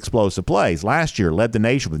lot of explosive plays. Last year, led the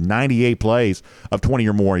nation with 98 plays of 20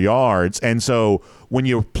 or more yards. And so when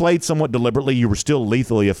you played somewhat deliberately, you were still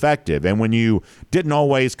lethally effective. And when you didn't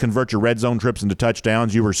always convert your red zone trips into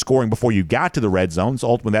touchdowns, you were scoring before you got to the red zone. So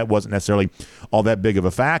ultimately, that wasn't necessarily all that big of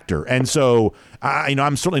a factor. And so,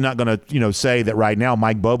 I'm certainly not going to, say that right now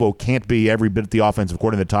Mike Bobo can't be every bit the offensive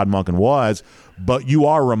coordinator that Todd Monken was. But you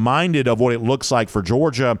are reminded of what it looks like for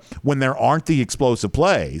Georgia when there aren't the explosive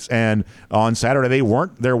plays. And on Saturday,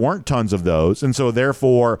 there weren't tons of those. And so,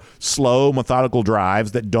 therefore, slow, methodical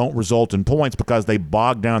drives that don't result in points because they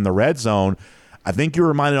bog down the red zone. I think you're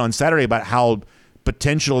reminded on Saturday about how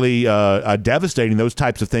potentially devastating those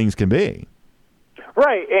types of things can be.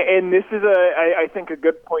 Right, and this is, I think, a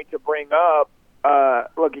good point to bring up.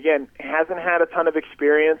 Look, again, hasn't had a ton of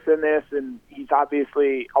experience in this, and he's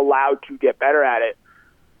obviously allowed to get better at it.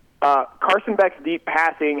 Carson Beck's deep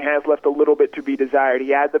passing has left a little bit to be desired. He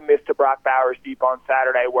had the miss to Brock Bowers deep on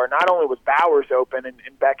Saturday, where not only was Bowers open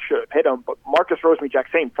and Beck should have hit him, but Marcus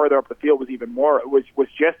Rosemy-Jacksain further up the field was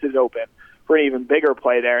just as open for an even bigger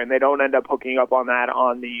play there, and they don't end up hooking up on that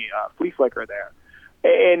on the flea flicker there.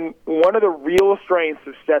 And one of the real strengths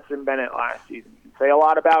of Stetson Bennett last season, you can say a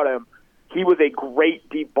lot about him, he was a great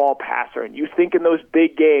deep ball passer. And you think in those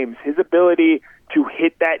big games, his ability to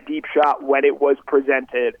hit that deep shot when it was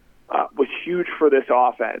presented was huge for this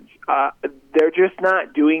offense. They're just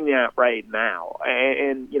not doing that right now.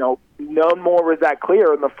 And none more was that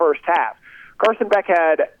clear in the first half. Carson Beck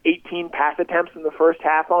had 18 pass attempts in the first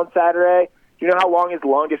half on Saturday. Do you know how long his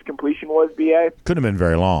longest completion was, BA? Couldn't have been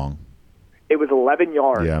very long. It was 11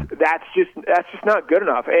 yards. Yeah. That's just not good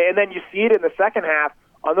enough. And then you see it in the second half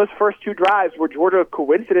on those first 2 drives where Georgia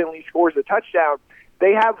coincidentally scores a touchdown.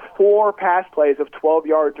 They have 4 pass plays of 12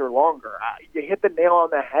 yards or longer. You hit the nail on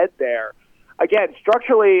the head there. Again,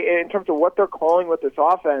 structurally, in terms of what they're calling with this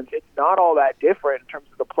offense, it's not all that different in terms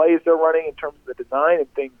of the plays they're running, in terms of the design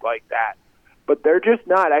and things like that. But they're just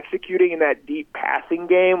not executing in that deep passing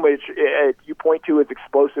game, which you point to as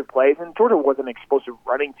explosive plays. And Georgia was an explosive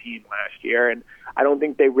running team last year, and I don't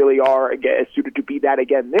think they really are suited to be that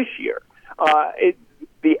again this year.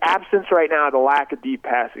 The absence right now, the lack of deep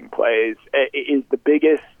passing plays, is the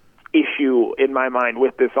biggest issue in my mind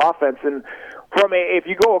with this offense. And if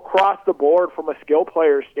you go across the board from a skill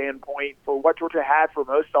player standpoint, for what Georgia had for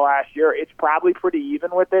most of last year, it's probably pretty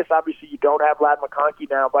even with this. Obviously, you don't have Ladd McConkey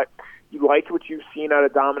now, but you liked what you've seen out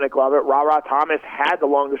of Dominic Lovett. Ra Thomas had the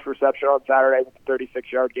longest reception on Saturday with a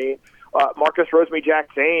 36-yard gain. Marcus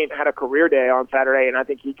Rosemy-Jacksain had a career day on Saturday, and I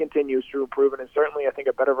think he continues to improve, and is certainly, I think,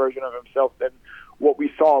 a better version of himself than what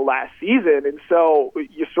we saw last season. And so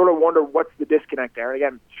you sort of wonder what's the disconnect there. And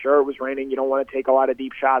again, sure, it was raining. You don't want to take a lot of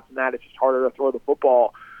deep shots and that. It's just harder to throw the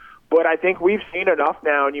football. But I think we've seen enough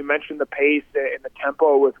now, and you mentioned the pace and the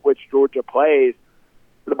tempo with which Georgia plays.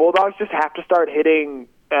 The Bulldogs just have to start hitting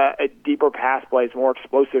deeper pass plays, more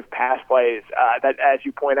explosive pass plays that, as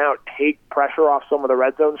you point out, take pressure off some of the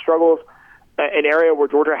red zone struggles. An area where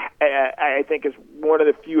Georgia, I think, is one of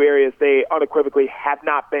the few areas they unequivocally have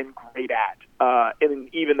not been great at in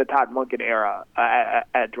even the Todd Monken era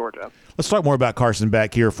at Georgia. Let's talk more about Carson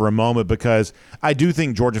Beck here for a moment, because I do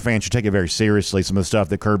think Georgia fans should take it very seriously, some of the stuff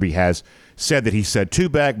that Kirby has said that he said to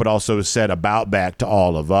Beck, but also said about Beck to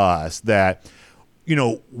all of us, that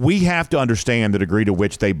we have to understand the degree to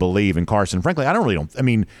which they believe in Carson. Frankly, I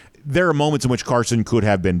mean, there are moments in which Carson could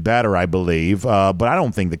have been better, I believe, but I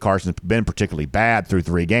don't think that Carson's been particularly bad through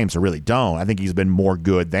 3 games. I really don't. I think he's been more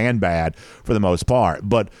good than bad for the most part.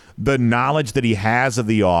 But the knowledge that he has of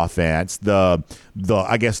the offense, the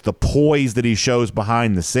poise that he shows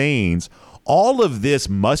behind the scenes, all of this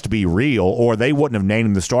must be real, or they wouldn't have named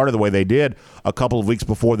him the starter the way they did a couple of weeks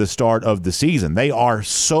before the start of the season. They are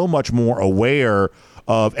so much more aware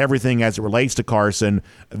of everything as it relates to Carson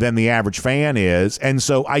than the average fan is. And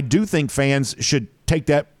so I do think fans should take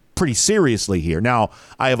that pretty seriously here. Now,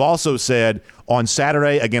 I have also said on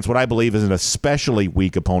Saturday against what I believe is an especially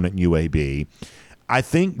weak opponent in UAB, I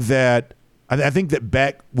think that I think that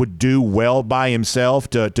Beck would do well by himself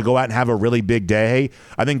to go out and have a really big day.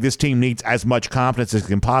 I think this team needs as much confidence as it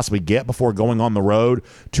can possibly get before going on the road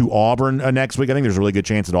to Auburn next week. I think there's a really good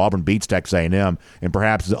chance that Auburn beats Texas A&M and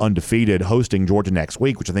perhaps is undefeated hosting Georgia next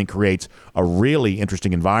week, which I think creates a really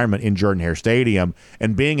interesting environment in Jordan-Hare Stadium.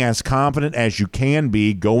 And being as confident as you can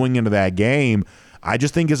be going into that game, I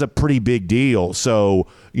just think is a pretty big deal. So,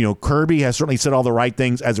 Kirby has certainly said all the right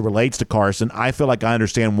things as it relates to Carson. I feel like I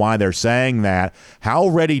understand why they're saying that. How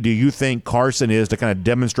ready do you think Carson is to kind of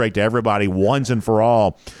demonstrate to everybody once and for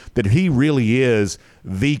all that he really is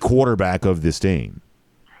the quarterback of this team?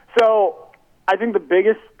 So I think the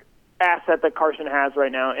biggest asset that Carson has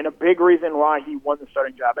right now, and a big reason why he won the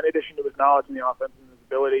starting job, in addition to his knowledge in the offense and his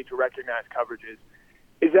ability to recognize coverages,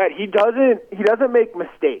 is that he doesn't make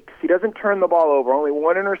mistakes. He doesn't turn the ball over. Only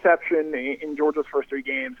one interception in Georgia's first 3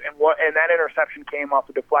 games, and that interception came off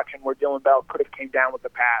a deflection where Dylan Bell could have came down with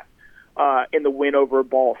the pass in the win over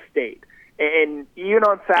Ball State. And even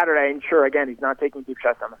on Saturday, and sure, again, he's not taking deep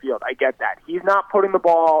shots on the field. I get that. He's not putting the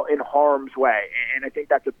ball in harm's way, and I think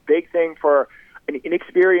that's a big thing for an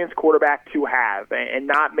inexperienced quarterback to have, and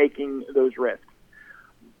not making those risks.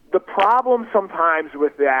 The problem sometimes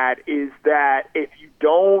with that is that if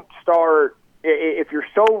you're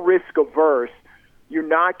so risk averse, you're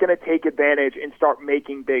not going to take advantage and start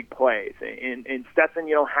making big plays. And Stetson,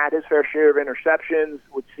 had his fair share of interceptions,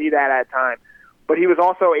 would see that at times. But he was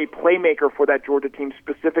also a playmaker for that Georgia team,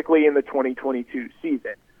 specifically in the 2022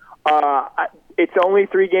 season. It's only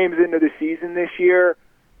 3 games into the season this year.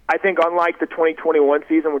 I think unlike the 2021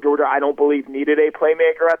 season where Georgia, I don't believe, needed a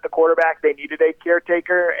playmaker at the quarterback, they needed a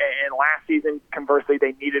caretaker. And last season, conversely,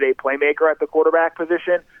 they needed a playmaker at the quarterback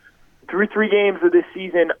position. Through 3 games of this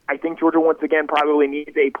season, I think Georgia once again probably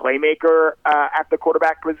needs a playmaker at the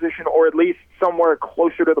quarterback position, or at least somewhere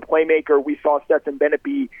closer to the playmaker we saw Stetson Bennett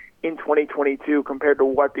be in 2022 compared to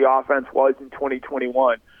what the offense was in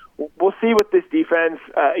 2021. We'll see with this defense,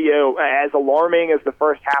 as alarming as the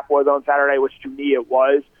first half was on Saturday, which to me it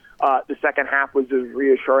was. The second half was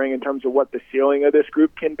reassuring in terms of what the ceiling of this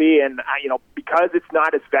group can be. And, because it's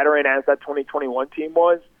not as veteran as that 2021 team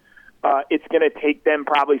was, it's going to take them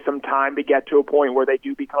probably some time to get to a point where they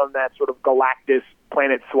do become that sort of Galactus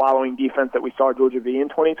planet-swallowing defense that we saw Georgia be in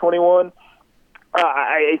 2021.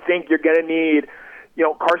 I think you're going to need,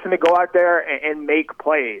 Carson to go out there and make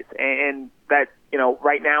plays. And that,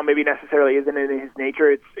 right now maybe necessarily isn't in his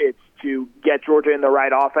nature. It's to get Georgia in the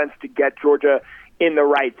right offense, to get Georgia in the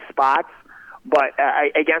right spots. But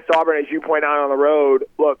against Auburn, as you point out on the road,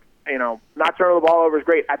 look, not turning the ball over is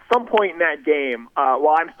great. At some point in that game,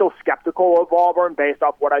 while I'm still skeptical of Auburn based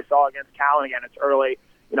off what I saw against Cal, and again, it's early,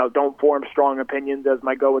 don't form strong opinions, as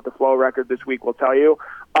my Go With The Flow record this week will tell you.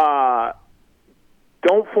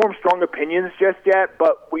 Don't form strong opinions just yet,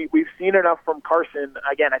 but we've seen enough from Carson.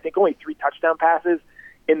 Again, I think only 3 touchdown passes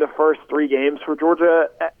in the first 3 games for Georgia.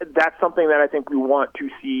 That's something that I think we want to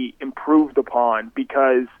see improved upon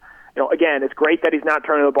because, again, it's great that he's not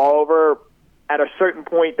turning the ball over. At a certain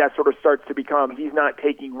point, that sort of starts to become he's not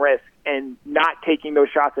taking risks, and not taking those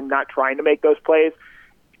shots and not trying to make those plays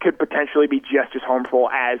could potentially be just as harmful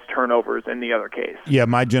as turnovers in the other case. Yeah,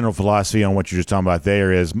 my general philosophy on what you're just talking about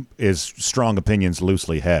there is strong opinions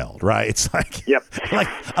loosely held, right? It's like, yep. I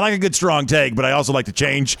like a good strong take, but I also like to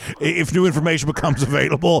change. If new information becomes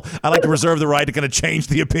available, I like to reserve the right to kind of change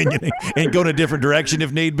the opinion and go in a different direction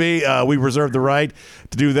if need be. We reserve the right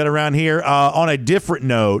to do that around here. On a different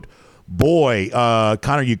note, boy,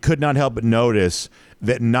 Connor, you could not help but notice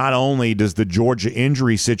that not only does the Georgia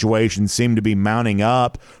injury situation seem to be mounting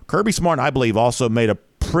up, Kirby Smart, I believe, also made a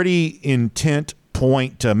pretty intent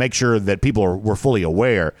point to make sure that people were fully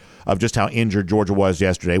aware of just how injured Georgia was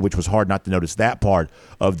yesterday, which was hard not to notice that part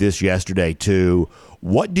of this yesterday, too.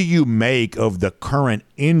 What do you make of the current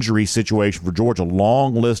injury situation for Georgia?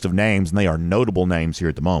 Long list of names, and they are notable names here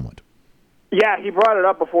at the moment. Yeah, he brought it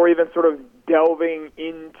up before even sort of delving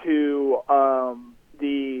into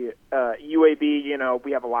the UAB.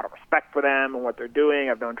 We have a lot of respect for them and what they're doing.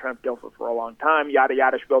 I've known Trent Gilfer for a long time, yada,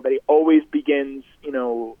 yada, spiel that he always begins,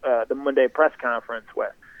 the Monday press conference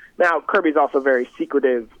with. Now, Kirby's also very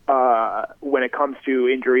secretive when it comes to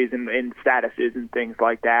injuries and statuses and things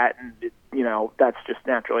like that. And, that's just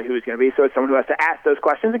naturally who he's going to be. So it's someone who has to ask those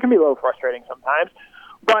questions. It can be a little frustrating sometimes.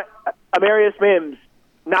 But Amarius Mims,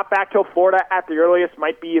 not back till Florida at the earliest,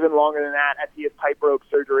 might be even longer than that, as he has tightrope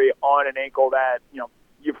surgery on an ankle that,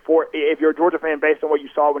 if you're a Georgia fan, based on what you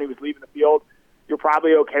saw when he was leaving the field, you're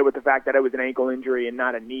probably okay with the fact that it was an ankle injury and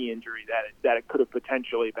not a knee injury, that it could have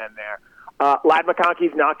potentially been there. Ladd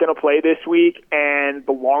McConkey's not going to play this week, and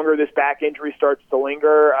the longer this back injury starts to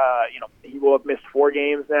linger, he will have missed 4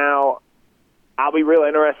 games now. I'll be real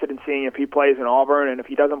interested in seeing if he plays in Auburn, and if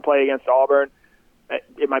he doesn't play against Auburn,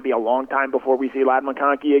 it might be a long time before we see Ladd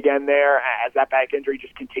McConkey again there, as that back injury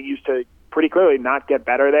just continues to pretty clearly not get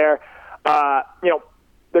better there.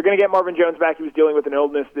 They're going to get Marvin Jones back. He was dealing with an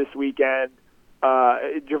illness this weekend.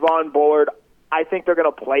 Javon Bullard, I think they're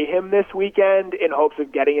going to play him this weekend in hopes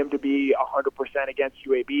of getting him to be 100% against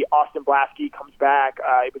UAB. Austin Blaske comes back.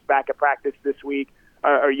 He was back at practice this week,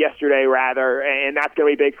 or yesterday rather, and that's going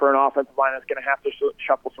to be big for an offensive line that's going to have to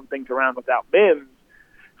shuffle some things around without Mims.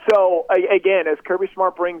 So, again, as Kirby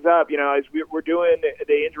Smart brings up, as we're doing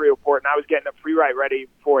the injury report, and I was getting a free write ready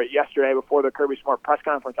for it yesterday before the Kirby Smart press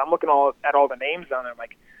conference, I'm looking at all the names on there. I'm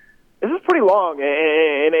like, this is pretty long,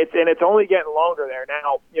 and it's only getting longer there.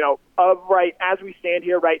 Now, as we stand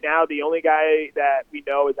here right now, the only guy that we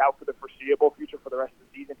know is out for the foreseeable future for the rest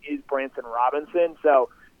of the season is Branson Robinson. So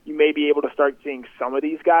you may be able to start seeing some of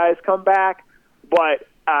these guys come back. But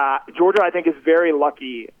Georgia, I think, is very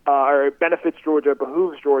lucky, or it benefits Georgia,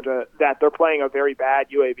 behooves Georgia, that they're playing a very bad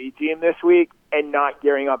UAB team this week and not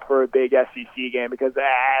gearing up for a big SEC game because,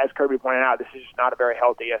 as Kirby pointed out, this is just not a very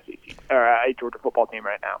healthy SEC or a Georgia football team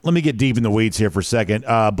right now. Let me get deep in the weeds here for a second.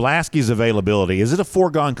 Blaske's availability, is it a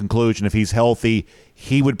foregone conclusion if he's healthy,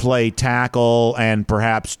 he would play tackle and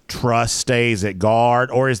perhaps Truss stays at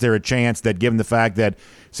guard, or is there a chance that given the fact that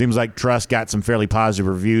seems like Truss got some fairly positive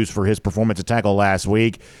reviews for his performance at tackle last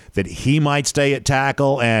week, that he might stay at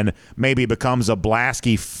tackle and maybe becomes a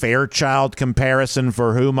Blaske-Fairchild comparison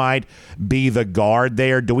for who might be the guard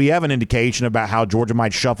there? Do we have an indication about how Georgia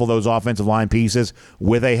might shuffle those offensive line pieces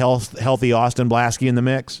with a healthy Austin Blaske in the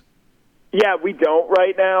mix? Yeah, we don't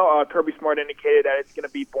right now. Kirby Smart indicated that it's going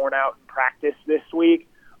to be borne out in practice this week.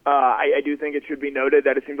 I do think it should be noted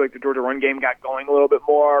that it seems like the Georgia run game got going a little bit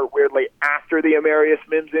more, weirdly, after the Amarius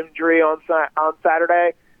Mims injury on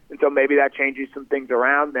Saturday. And so maybe that changes some things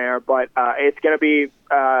around there. But it's going to be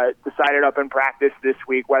decided up in practice this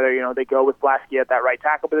week whether, they go with Blaske at that right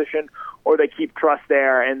tackle position or they keep Truss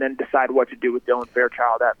there and then decide what to do with Dylan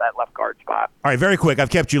Fairchild at that left guard spot. All right, very quick.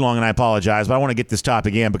 I've kept you long, and I apologize, but I want to get this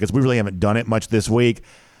topic in because we really haven't done it much this week.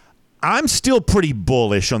 I'm still pretty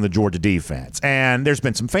bullish on the Georgia defense, and there's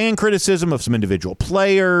been some fan criticism of some individual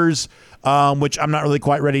players, which I'm not really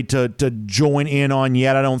quite ready to join in on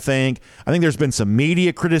yet, I don't think. I think there's been some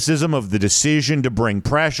media criticism of the decision to bring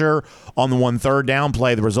pressure on the 1 3rd down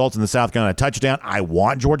play that results in the South Carolina touchdown. I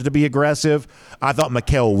want Georgia to be aggressive. I thought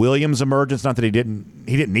Mikael Williams' emergence, not that he didn't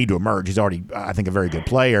need to emerge. He's already, I think, a very good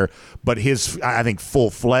player, but his, I think,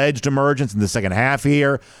 full-fledged emergence in the second half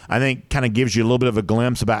here, I think kind of gives you a little bit of a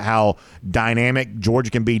glimpse about how dynamic Georgia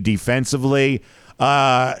can be defensively.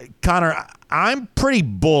 Connor, I'm pretty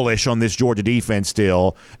bullish on this Georgia defense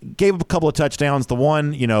still. Gave up a couple of touchdowns. The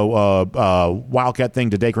one, Wildcat thing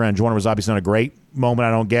to Daquan Joyner was obviously not a great moment,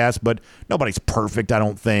 I don't guess, but nobody's perfect, I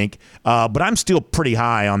don't think. But I'm still pretty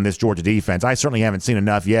high on this Georgia defense. I certainly haven't seen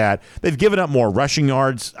enough yet. They've given up more rushing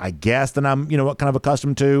yards, I guess, than I'm, kind of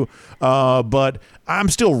accustomed to. But I'm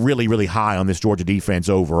still really, really high on this Georgia defense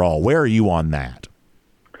overall. Where are you on that?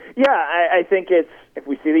 Yeah, I think if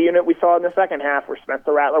we see the unit we saw in the second half where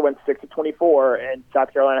Spencer Rattler went 6 of 24 and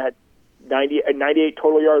South Carolina had 98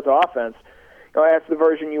 total yards of offense, that's the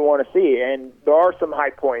version you want to see. And there are some high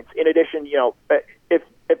points. In addition,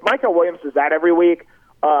 if Mikael Williams is that every week,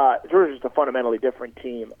 Georgia's just a fundamentally different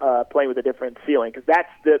team playing with a different ceiling because that's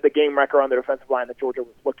the game wrecker on the defensive line that Georgia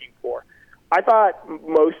was looking for. I thought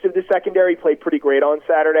most of the secondary played pretty great on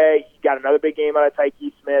Saturday. He got another big game out of Tyke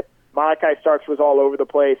Smith. Malachi Starks was all over the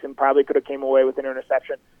place and probably could have came away with an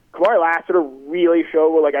interception. Kamari Lassiter really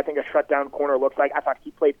showed what I think a shutdown corner looks like. I thought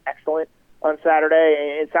he played excellent on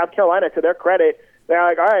Saturday. And South Carolina, to their credit, they're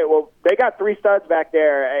like, all right, well, they got 3 studs back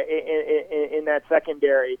there in that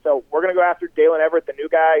secondary. So we're going to go after Dalen Everett, the new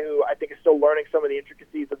guy who I think is still learning some of the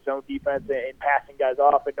intricacies of zone defense and passing guys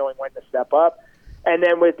off and knowing when to step up. And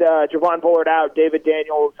then with Javon Bullard out, David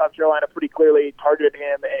Daniel, South Carolina pretty clearly targeted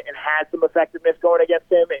him and had some effectiveness going against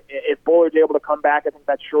him. If Bullard's able to come back, I think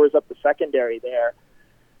that shores up the secondary there.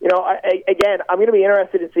 Again, I'm going to be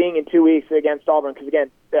interested in seeing in 2 weeks against Auburn because,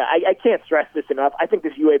 again, I can't stress this enough. I think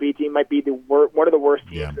this UAB team might be one of the worst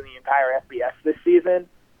teams in the entire FBS this season.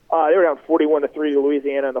 They were down 41-3 to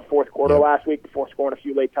Louisiana in the fourth quarter last week before scoring a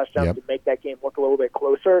few late touchdowns to make that game look a little bit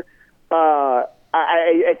closer.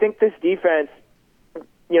 I think this defense,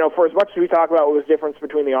 for as much as we talk about what was the difference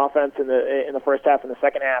between the offense in the first half and the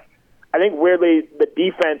second half, I think weirdly the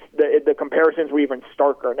defense, the comparisons were even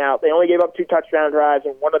starker. Now, they only gave up 2 touchdown drives,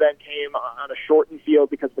 and one of them came on a shortened field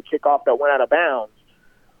because of the kickoff that went out of bounds.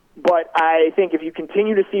 But I think if you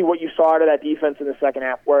continue to see what you saw out of that defense in the second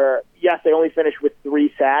half, where, yes, they only finished with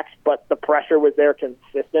 3 sacks, but the pressure was there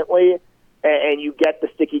consistently, and you get the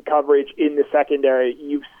sticky coverage in the secondary,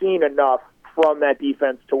 you've seen enough from that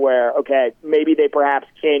defense to where, okay, maybe they perhaps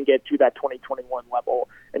can get to that 2021 level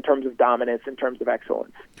in terms of dominance, in terms of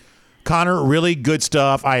excellence. Connor, really good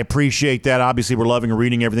stuff. I appreciate that. Obviously, we're loving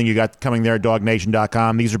reading everything you got coming there at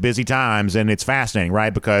DawgNation.com. These are busy times, and it's fascinating,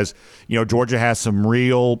 right? Because, Georgia has some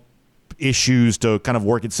real issues to kind of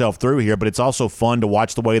work itself through here, but it's also fun to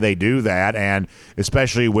watch the way they do that, and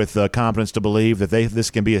especially with confidence to believe that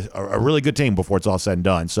this can be a really good team before it's all said and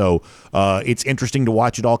done. So it's interesting to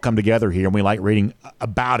watch it all come together here, and we like reading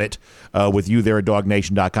about it with you there at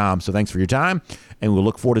DawgNation.com. So thanks for your time, and we'll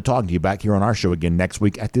look forward to talking to you back here on our show again next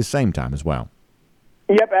week at this same time as well.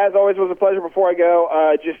 Yep, as always, it was a pleasure. Before I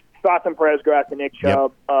go, just thoughts and prayers go out to Nick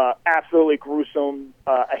Chubb. Yep. Absolutely gruesome.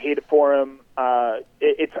 I hate it for him.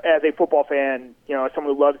 It's as a football fan, as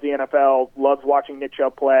someone who loves the NFL, loves watching Nick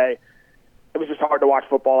Chubb play. It was just hard to watch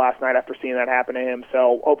football last night after seeing that happen to him.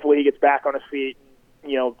 So hopefully he gets back on his feet.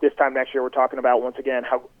 This time next year we're talking about once again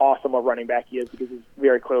how awesome a running back he is, because he's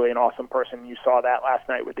very clearly an awesome person. You saw that last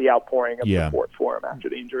night with the outpouring of support for him after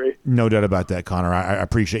the injury. No doubt about that, Connor. I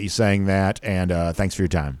appreciate you saying that, and thanks for your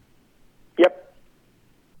time. Yep.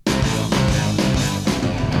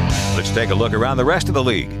 Let's take a look around the rest of the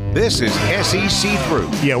league. This is SEC Through.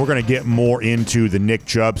 Yeah, we're going to get more into the Nick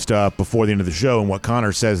Chubb stuff before the end of the show, and what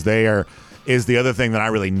Connor says there is the other thing that I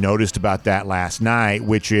really noticed about that last night,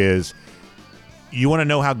 which is you want to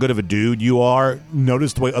know how good of a dude you are,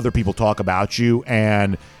 notice the way other people talk about you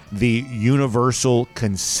and the universal,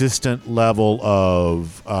 consistent level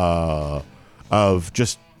of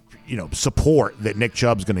just, support that Nick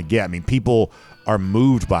Chubb's going to get. I mean, people are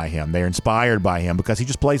moved by him. They're inspired by him because he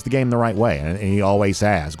just plays the game the right way, and he always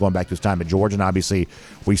has, going back to his time at Georgia. And obviously,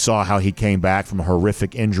 we saw how he came back from a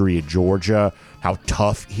horrific injury at Georgia, how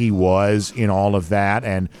tough he was in all of that,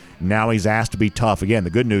 and now he's asked to be tough again. The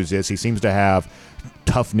good news is he seems to have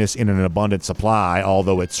toughness in an abundant supply,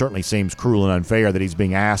 although it certainly seems cruel and unfair that he's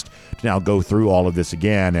being asked to now go through all of this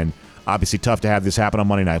again. And obviously tough to have this happen on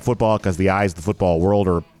Monday Night Football because the eyes of the football world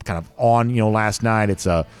are kind of on, last night. It's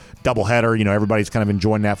a doubleheader. Everybody's kind of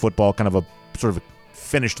enjoying that football, kind of a sort of a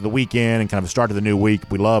finish to the weekend and kind of a start to the new week.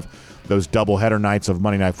 We love those doubleheader nights of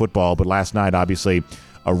Monday Night Football, but last night, obviously,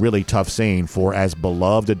 a really tough scene for as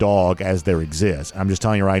beloved a dog as there exists. I'm just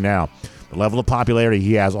telling you right now, the level of popularity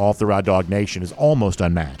he has all throughout Dog Nation is almost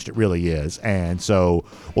unmatched. It really is. And so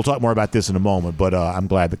we'll talk more about this in a moment, but I'm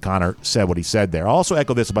glad that Connor said what he said there. I'll also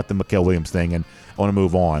echo this about the Mikael Williams thing, and I want to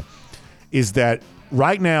move on, is that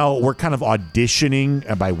right now we're kind of auditioning,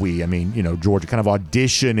 and by we, I mean, Georgia, kind of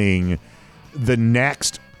auditioning the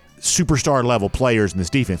next superstar level players in this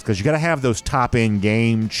defense, because you got to have those top end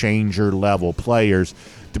game changer level players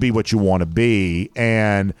to be what you want to be.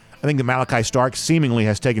 And I think that Malachi Stark seemingly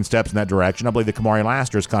has taken steps in that direction. I believe that Kamari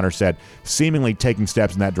Laster, as Connor said, seemingly taking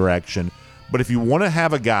steps in that direction. But if you want to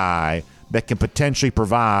have a guy that can potentially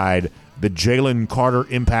provide the Jalen Carter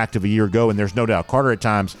impact of a year ago, and there's no doubt Carter at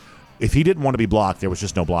times, if he didn't want to be blocked, there was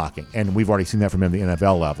just no blocking. And we've already seen that from him at the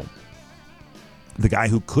NFL level. The guy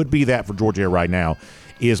who could be that for Georgia right now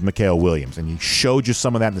is Mikael Williams. And he showed you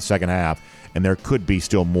some of that in the second half, and there could be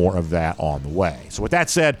still more of that on the way. So with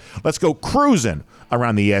that said, let's go cruising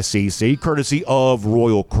around the SEC, courtesy of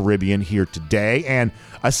Royal Caribbean here today. And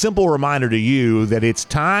a simple reminder to you that it's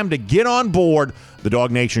time to get on board the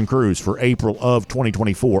Dog Nation cruise for April of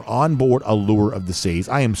 2024 on board Allure of the Seas.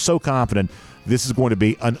 I am so confident this is going to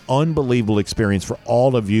be an unbelievable experience for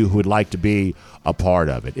all of you who would like to be a part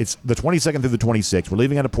of it. It's the 22nd through the 26th. We're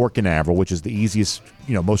leaving out of Port Canaveral, which is the easiest,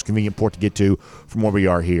 most convenient port to get to from where we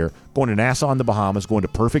are here. Going to Nassau in the Bahamas, going to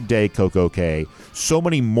Perfect Day, Coco Cay. So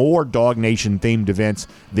many more Dog Nation themed events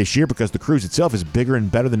this year because the cruise itself is bigger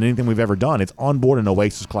and better than anything we've ever done. It's on board an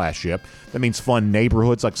Oasis class ship. That means fun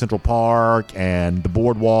neighborhoods like Central Park and the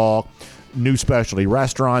Boardwalk. New specialty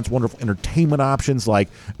restaurants, wonderful entertainment options like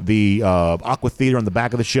the Aqua Theater on the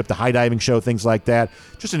back of the ship, the high diving show, things like that.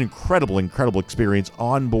 Just an incredible, incredible experience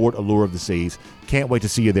on board Allure of the Seas. Can't wait to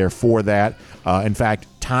see you there for that. In fact,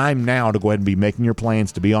 time now to go ahead and be making your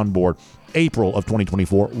plans to be on board April of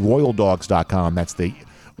 2024. RoyalDawgs.com. That's the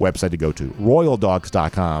website to go to.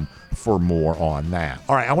 RoyalDawgs.com for more on that.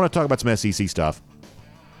 All right, I want to talk about some SEC stuff.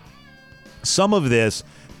 Some of this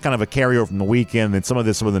kind of a carryover from the weekend, and some of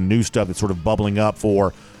the new stuff that's sort of bubbling up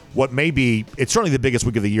for what may be, it's certainly the biggest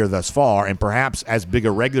week of the year thus far, and perhaps as big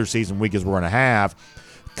a regular season week as we're going to have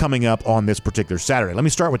coming up on this particular Saturday. Let me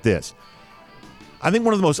start with this. I think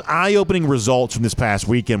one of the most eye-opening results from this past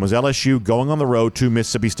weekend was LSU going on the road to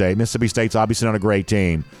Mississippi State. Mississippi State's obviously not a great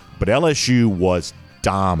team, but LSU was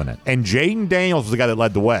dominant. And Jaden Daniels was the guy that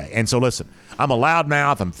led the way. And so listen, I'm a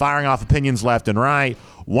loudmouth. I'm firing off opinions left and right.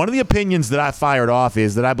 One of the opinions that I fired off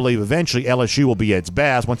is that I believe eventually LSU will be at its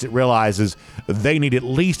best once it realizes they need at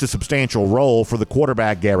least a substantial role for the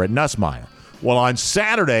quarterback, Garrett Nussmeier. Well, on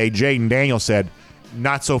Saturday, Jaden Daniels said,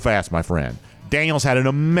 not so fast, my friend. Daniels had an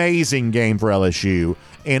amazing game for LSU,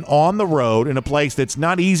 and on the road in a place that's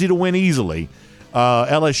not easy to win easily,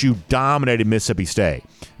 LSU dominated Mississippi State.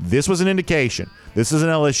 This was an indication. This is an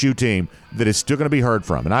LSU team that is still going to be heard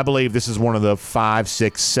from, and I believe this is one of the 5,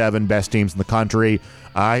 6, 7 best teams in the country.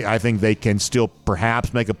 I think they can still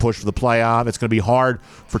perhaps make a push for the playoff. It's going to be hard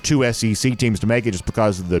for 2 SEC teams to make it just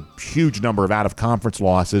because of the huge number of out-of-conference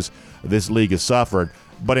losses this league has suffered.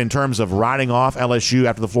 But in terms of riding off LSU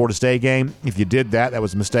after the Florida State game, if you did that, that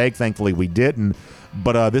was a mistake. Thankfully, we didn't.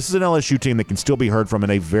 But this is an LSU team that can still be heard from in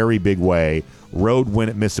a very big way. Road win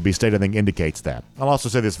at Mississippi State, I think, indicates that. I'll also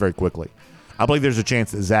say this very quickly. I believe there's a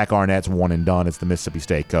chance that Zach Arnett's one and done as the Mississippi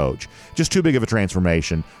State coach. Just too big of a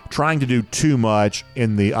transformation. Trying to do too much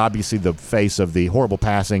in the, obviously, the face of the horrible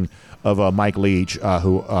passing of Mike Leach,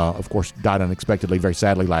 who, of course, died unexpectedly, very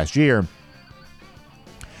sadly, last year.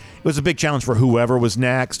 It was a big challenge for whoever was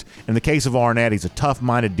next. In the case of Arnett, he's a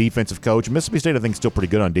tough-minded defensive coach. Mississippi State, I think, is still pretty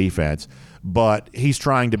good on defense, but he's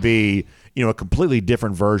trying to be, a completely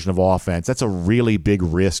different version of offense. That's a really big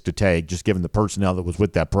risk to take, just given the personnel that was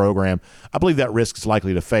with that program. I believe that risk is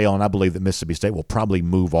likely to fail, and I believe that Mississippi State will probably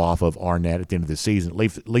move off of Arnett at the end of the season,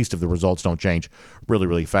 at least if the results don't change really,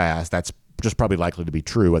 really fast. That's just probably likely to be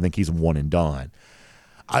true. I think he's one and done.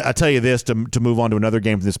 I tell you this, to move on to another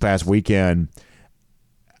game from this past weekend,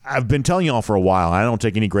 I've been telling you all for a while, and I don't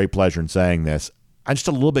take any great pleasure in saying this, I'm just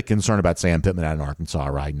a little bit concerned about Sam Pittman out in Arkansas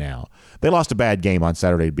right now. They lost a bad game on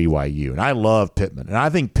Saturday to BYU, and I love Pittman. And I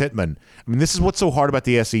think Pittman, this is what's so hard about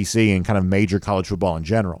the SEC and kind of major college football in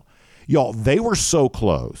general. Y'all, they were so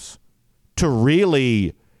close to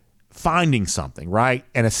really finding something, right,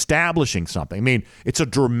 and establishing something. It's a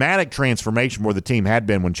dramatic transformation where the team had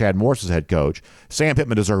been when Chad Morris was head coach. Sam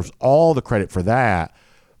Pittman deserves all the credit for that.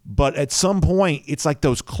 But at some point, it's like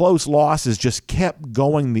those close losses just kept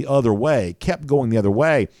going the other way.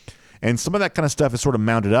 And some of that kind of stuff is sort of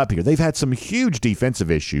mounted up here. They've had some huge defensive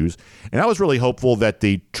issues, and I was really hopeful that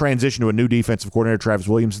the transition to a new defensive coordinator, Travis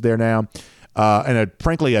Williams, is there now, and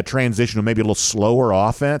frankly, a transition to maybe a little slower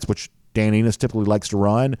offense, which Dan Enos typically likes to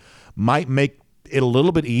run, might make it a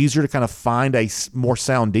little bit easier to kind of find a more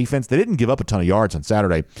sound defense. They didn't give up a ton of yards on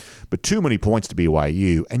Saturday, but too many points to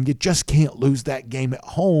BYU, and you just can't lose that game at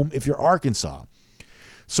home if you're Arkansas.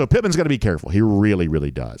 So Pittman's got to be careful. He really,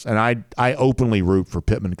 really does. And I openly root for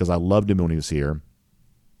Pittman because I loved him when he was here.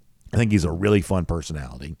 I think he's a really fun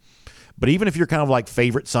personality. But even if you're kind of like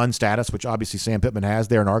favorite son status, which obviously Sam Pittman has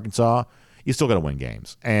there in Arkansas, you still got to win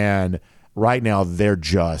games. And right now, they're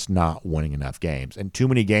just not winning enough games. And too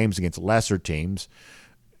many games against lesser teams,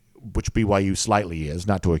 which BYU slightly is,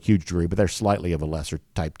 not to a huge degree, but they're slightly of a lesser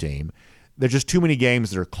type team. There's just too many games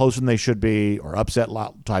that are closer than they should be or upset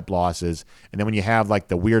type losses. And then when you have like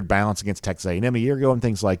the weird balance against Texas A&M a year ago and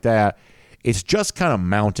things like that, it's just kind of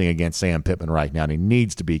mounting against Sam Pittman right now, and he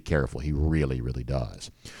needs to be careful. He really, really does.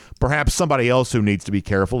 Perhaps somebody else who needs to be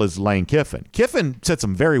careful is Lane Kiffin. Kiffin said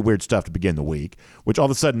some very weird stuff to begin the week, which all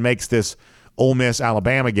of a sudden makes this Ole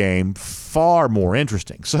Miss-Alabama game far more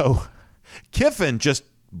interesting. So Kiffin just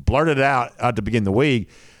blurted out to begin the week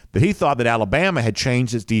that he thought that Alabama had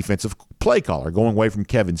changed its defensive play caller, going away from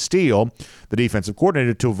Kevin Steele, the defensive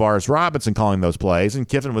coordinator, to Avaris Robinson calling those plays. And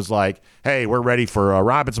Kiffin was like, hey, we're ready for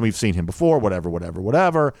Robinson. We've seen him before,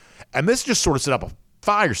 whatever. And this just sort of set up a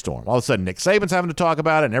firestorm. All of a sudden, Nick Saban's having to talk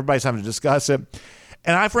about it, and everybody's having to discuss it.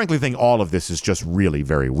 And I frankly think all of this is just really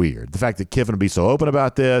very weird. The fact that Kiffin will be so open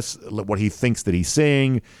about this, what he thinks that he's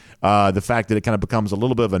seeing, the fact that it kind of becomes a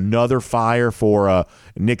little bit of another fire for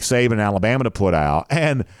Nick Saban and Alabama to put out.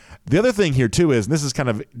 And the other thing here, too, is, and this is kind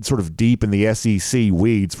of sort of deep in the SEC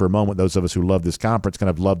weeds for a moment, those of us who love this conference kind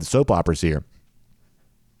of love the soap operas here.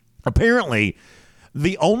 Apparently,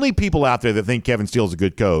 the only people out there that think Kevin Steele is a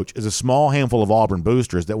good coach is a small handful of Auburn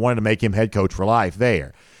boosters that wanted to make him head coach for life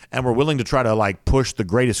there. And we're willing to try to push the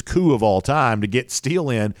greatest coup of all time to get Steele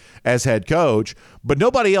in as head coach. But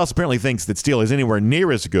nobody else apparently thinks that Steele is anywhere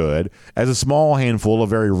near as good as a small handful of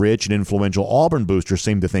very rich and influential Auburn boosters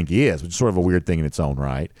seem to think he is, which is sort of a weird thing in its own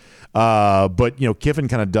right. But Kiffin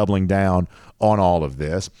kind of doubling down on all of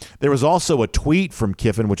this. There was also a tweet from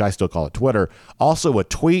Kiffin, which I still call it Twitter, also a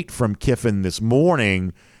tweet from Kiffin this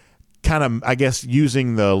morning, kind of, I guess,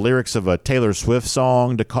 using the lyrics of a Taylor Swift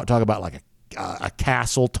song to talk about a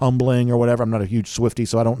castle tumbling or whatever. I'm not a huge Swiftie,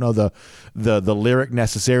 so I don't know the lyric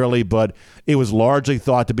necessarily, but it was largely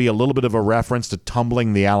thought to be a little bit of a reference to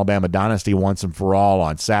tumbling the Alabama dynasty once and for all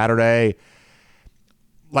on Saturday.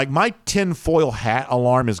 like my tinfoil hat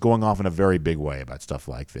alarm is going off in a very big way about stuff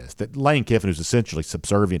like this. That Lane Kiffin, who's essentially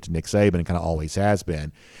subservient to Nick Saban and kind of always has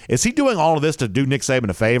been, is he doing all of this to do Nick Saban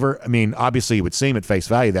a favor? I mean, obviously it would seem at face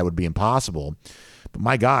value that would be impossible. But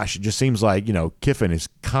my gosh, it just seems like, Kiffin is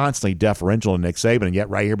constantly deferential to Nick Saban, and yet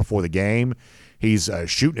right here before the game, he's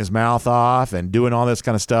shooting his mouth off and doing all this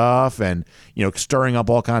kind of stuff and, stirring up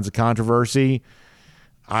all kinds of controversy.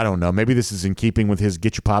 I don't know. Maybe this is in keeping with his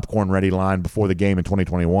get your popcorn ready line before the game in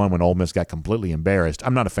 2021 when Ole Miss got completely embarrassed.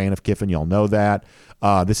 I'm not a fan of Kiffin. Y'all know that.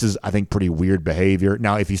 This is, I think, pretty weird behavior.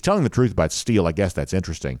 Now, if he's telling the truth about Steele, I guess that's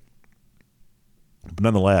interesting. But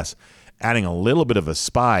nonetheless, adding a little bit of a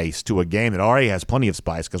spice to a game that already has plenty of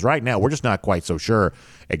spice, because right now we're just not quite so sure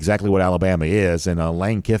exactly what Alabama is, and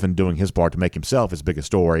Lane Kiffin doing his part to make himself as big a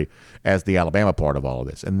story as the Alabama part of all of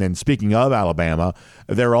this. And then speaking of Alabama,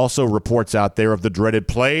 there are also reports out there of the dreaded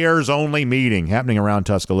players-only meeting happening around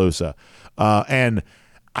Tuscaloosa. And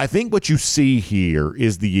I think what you see here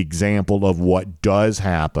is the example of what does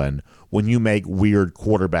happen when you make weird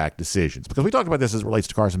quarterback decisions. Because we talked about this as it relates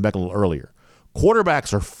to Carson Beck a little earlier.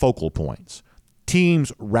 Quarterbacks are focal points.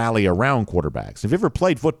 Teams rally around quarterbacks. If you've ever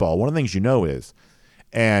played football, one of the things you know is,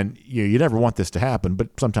 and you never want this to happen,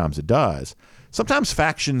 but sometimes it does, sometimes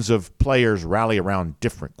factions of players rally around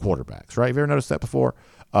different quarterbacks, right? Have you ever noticed that before?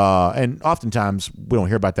 And oftentimes we don't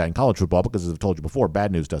hear about that in college football because, as I've told you before,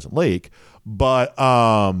 bad news doesn't leak. But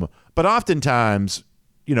oftentimes,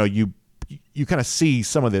 you kind of see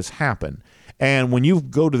some of this happen. And when you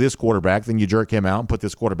go to this quarterback, then you jerk him out and put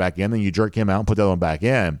this quarterback in, then you jerk him out and put the other one back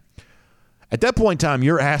in. At that point in time,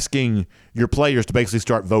 you're asking your players to basically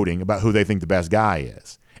start voting about who they think the best guy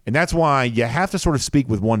is. And that's why you have to sort of speak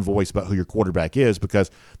with one voice about who your quarterback is,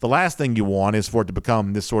 because the last thing you want is for it to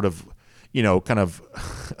become this sort of, kind of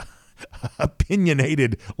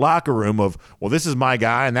opinionated locker room of, well, this is my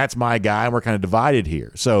guy and that's my guy, and we're kind of divided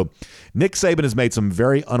here. So Nick Saban has made some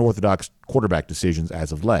very unorthodox quarterback decisions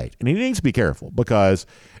as of late, and he needs to be careful because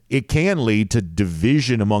it can lead to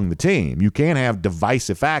division among the team. You can have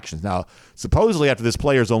divisive factions. Now, supposedly after this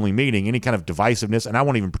players-only meeting, any kind of divisiveness, and I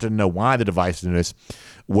won't even pretend to know why the divisiveness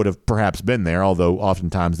would have perhaps been there, although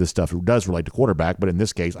oftentimes this stuff does relate to quarterback, but in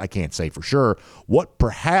this case, I can't say for sure what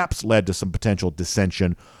perhaps led to some potential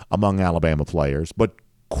dissension among Alabama players. But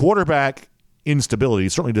quarterback instability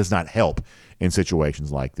certainly does not help in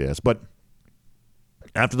situations like this. But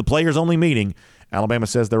after the players-only meeting, Alabama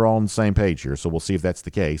says they're all on the same page here, so we'll see if that's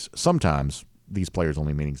the case. Sometimes these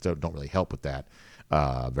players-only meetings don't really help with that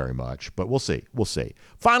very much, but we'll see. We'll see.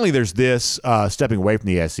 Finally, there's this stepping away from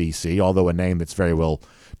the SEC, although a name that's very well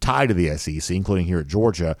tied to the SEC, including here at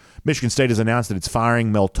Georgia. Michigan State has announced that it's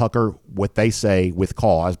firing Mel Tucker, what they say with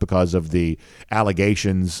cause, because of the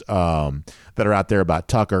allegations that are out there about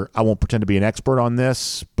Tucker. I won't pretend to be an expert on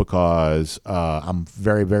this because I'm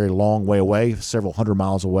very, very long way away, several hundred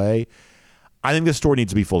miles away. I think this story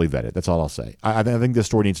needs to be fully vetted. That's all I'll say. I think this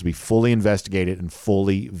story needs to be fully investigated and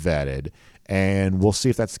fully vetted, and we'll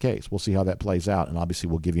see if that's the case. We'll see how that plays out, and obviously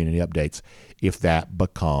we'll give you any updates if that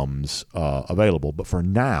becomes available. But for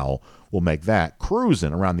now, we'll make that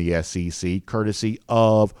cruising around the SEC courtesy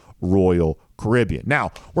of Royal Caribbean.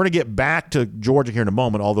 Now, we're going to get back to Georgia here in a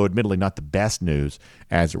moment, although admittedly not the best news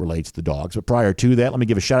as it relates to the Dogs. But prior to that, let me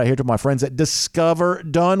give a shout out here to my friends at Discover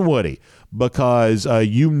Dunwoody, because as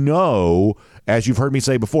you've heard me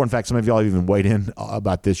say before, in fact, some of y'all have even weighed in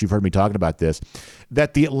about this, you've heard me talking about this,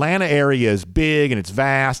 that the Atlanta area is big and it's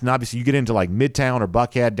vast, and obviously you get into like Midtown or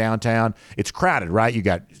Buckhead, downtown, it's crowded, right? You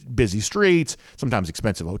got busy streets, sometimes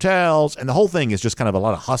expensive hotels, and the whole thing is just kind of a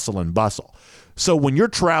lot of hustle and bustle. So when your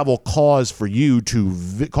travel causes for you to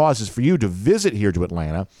visit here to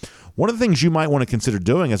Atlanta, one of the things you might want to consider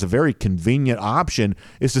doing as a very convenient option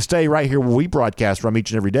is to stay right here where we broadcast from each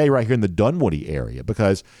and every day, right here in the Dunwoody area,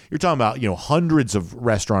 because you're talking about, hundreds of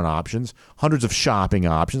restaurant options, hundreds of shopping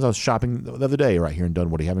options. I was shopping the other day right here in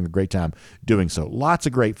Dunwoody, having a great time doing so. Lots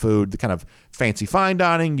of great food, the kind of fancy fine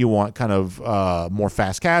dining. You want kind of more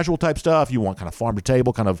fast casual type stuff. You want kind of farm to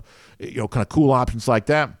table, kind of cool options like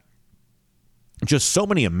that. Just so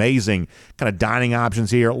many amazing kind of dining options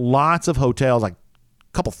here. Lots of hotels, like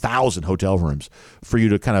a couple thousand hotel rooms for you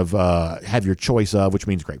to kind of have your choice of, which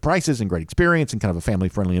means great prices and great experience and kind of a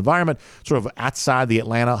family-friendly environment, sort of outside the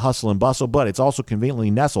Atlanta hustle and bustle, but it's also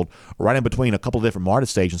conveniently nestled right in between a couple of different MARTA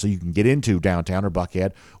stations, so you can get into downtown or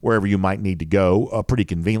Buckhead, wherever you might need to go, pretty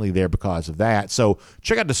conveniently there because of that. So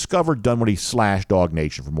check out Discover Dunwoody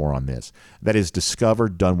 /DawgNation for more on this. That is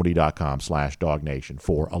discoverdunwoody.com /DawgNation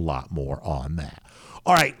for a lot more on that.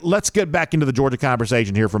 All right, let's get back into the Georgia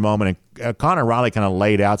conversation here for a moment. And Connor Riley kind of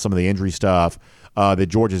laid out some of the injury stuff that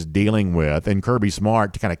Georgia's dealing with. And Kirby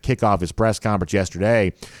Smart, to kind of kick off his press conference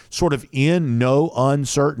yesterday, sort of in no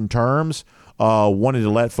uncertain terms, wanted to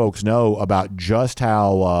let folks know about just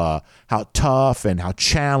how tough and how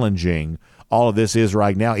challenging all of this is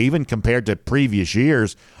right now, even compared to previous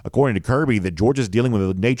years. According to Kirby, that Georgia's dealing with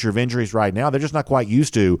the nature of injuries right now they're just not quite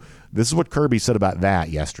used to. This is what Kirby said about that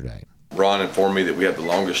yesterday. Ron informed me that we have the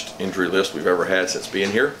longest injury list we've ever had since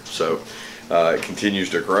being here, so it continues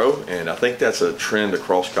to grow, and I think that's a trend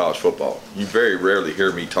across college football. You very rarely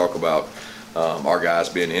hear me talk about our guys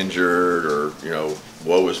being injured or,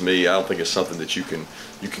 woe is me. I don't think it's something that you can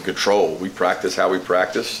control. We practice how we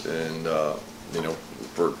practice, and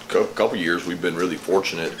for a couple years we've been really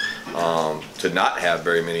fortunate to not have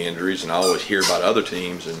very many injuries, and I always hear about other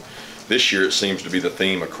teams, and this year it seems to be the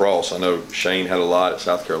theme across. I know Shane had a lot at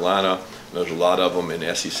South Carolina. There's a lot of them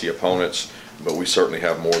in SEC opponents, but we certainly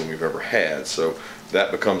have more than we've ever had. So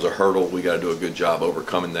that becomes a hurdle. We got to do a good job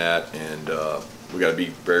overcoming that, and we got to be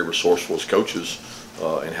very resourceful as coaches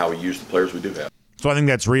in how we use the players we do have. So I think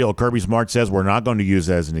that's real. Kirby Smart says we're not going to use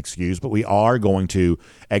it as an excuse, but we are going to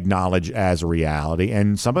acknowledge as a reality.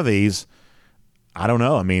 And some of these, I don't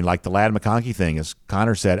know. I mean, like the Ladd McConkey thing, as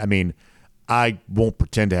Connor said, I mean, I won't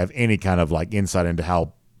pretend to have any kind of like insight into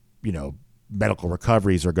how, medical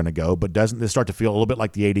recoveries are going to go, but doesn't this start to feel a little bit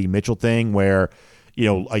like the A.D. Mitchell thing where,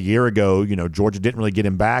 a year ago, Georgia didn't really get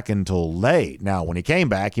him back until late. Now, when he came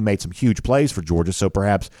back, he made some huge plays for Georgia, so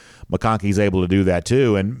perhaps McConkey's able to do that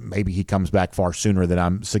too, and maybe he comes back far sooner than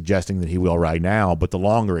I'm suggesting that he will right now. But the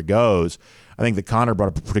longer it goes, I think that Connor brought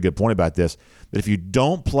up a pretty good point about this, that if you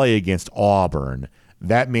don't play against Auburn,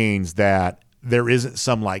 that means that there isn't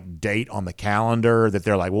some like date on the calendar that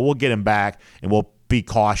they're like, well, we'll get him back and we'll be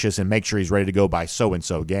cautious and make sure he's ready to go by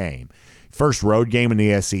so-and-so game. First road game in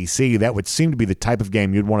the SEC, that would seem to be the type of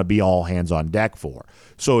game you'd want to be all hands on deck for.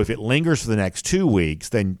 So if it lingers for the next 2 weeks,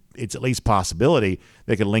 then it's at least possibility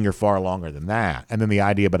they could linger far longer than that. And then the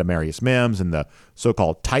idea about Amarius Mims and the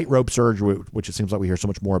so-called tightrope surgery, which it seems like we hear so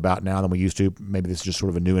much more about now than we used to. Maybe this is just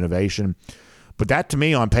sort of a new innovation. But that, to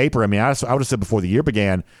me, on paper, I mean, I would have said before the year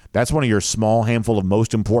began, that's one of your small handful of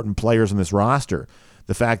most important players on this roster.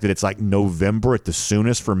 The fact that it's like November at the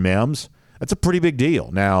soonest for Mims, that's a pretty big deal.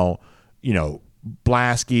 Now,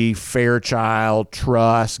 Blasky, Fairchild,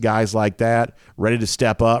 Truss, guys like that, ready to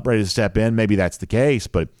step up, ready to step in, maybe that's the case.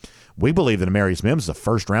 But we believe that Amarius Mims is a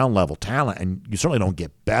first-round level talent, and you certainly don't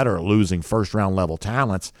get better losing first-round level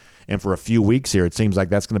talents. And for a few weeks here, it seems like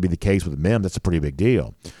that's going to be the case with Mims. That's a pretty big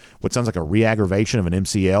deal. What sounds like a re-aggravation of an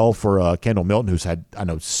MCL for Kendall Milton, who's had, I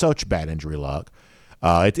know, such bad injury luck.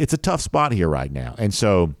 It's a tough spot here right now. And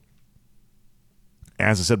so,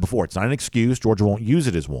 as I said before, it's not an excuse. Georgia won't use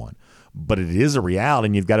it as one. But it is a reality,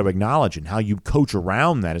 and you've got to acknowledge it. And how you coach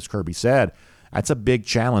around that, as Kirby said, that's a big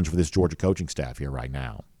challenge for this Georgia coaching staff here right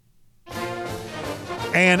now.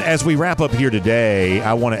 And as we wrap up here today,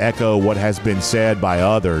 I want to echo what has been said by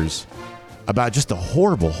others about just a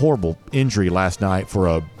horrible, horrible injury last night for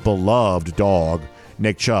a beloved dog,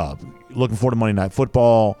 Nick Chubb. Looking forward to Monday Night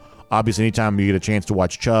Football. Obviously, anytime you get a chance to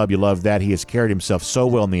watch Chubb, you love that. He has carried himself so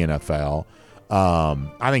well in the NFL.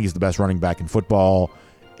 I think he's the best running back in football.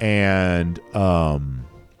 And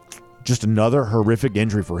just another horrific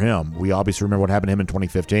injury for him. We obviously remember what happened to him in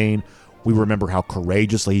 2015. We remember how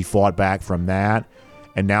courageously he fought back from that.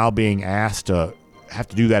 And now being asked to have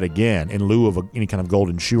to do that again in lieu of any kind of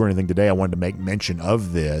golden shoe or anything today, I wanted to make mention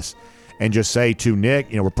of this and just say to Nick,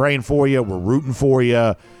 we're praying for you. We're rooting for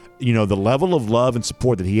you. The level of love and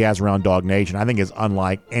support that he has around DawgNation, I think, is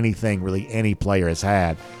unlike anything really any player has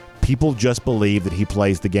had. People just believe that he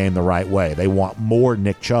plays the game the right way. They want more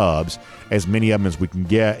Nick Chubbs, as many of them as we can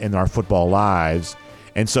get in our football lives.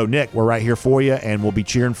 And so, Nick, we're right here for you, and we'll be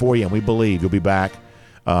cheering for you, and we believe you'll be back,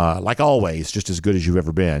 like always, just as good as you've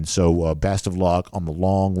ever been. So best of luck on the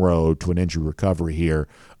long road to an injury recovery here.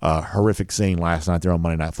 Horrific scene last night there on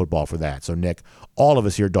Monday Night Football for that. So, Nick, all of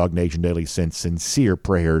us here at DawgNation Daily send sincere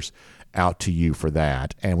prayers out to you for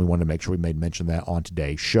that, and we wanted to make sure we made mention of that on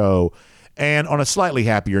today's show. And on a slightly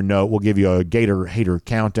happier note, we'll give you a Gator Hater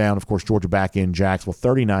Countdown. Of course, Georgia back in Jacksonville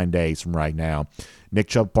 39 days from right now. Nick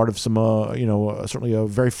Chubb, part of some, certainly a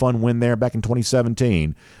very fun win there back in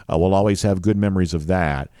 2017. We'll always have good memories of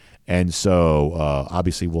that. And so,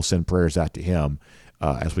 obviously, we'll send prayers out to him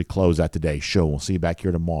as we close out today's show. We'll see you back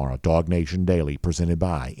here tomorrow. DawgNation Daily, presented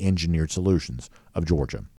by Engineered Solutions of Georgia.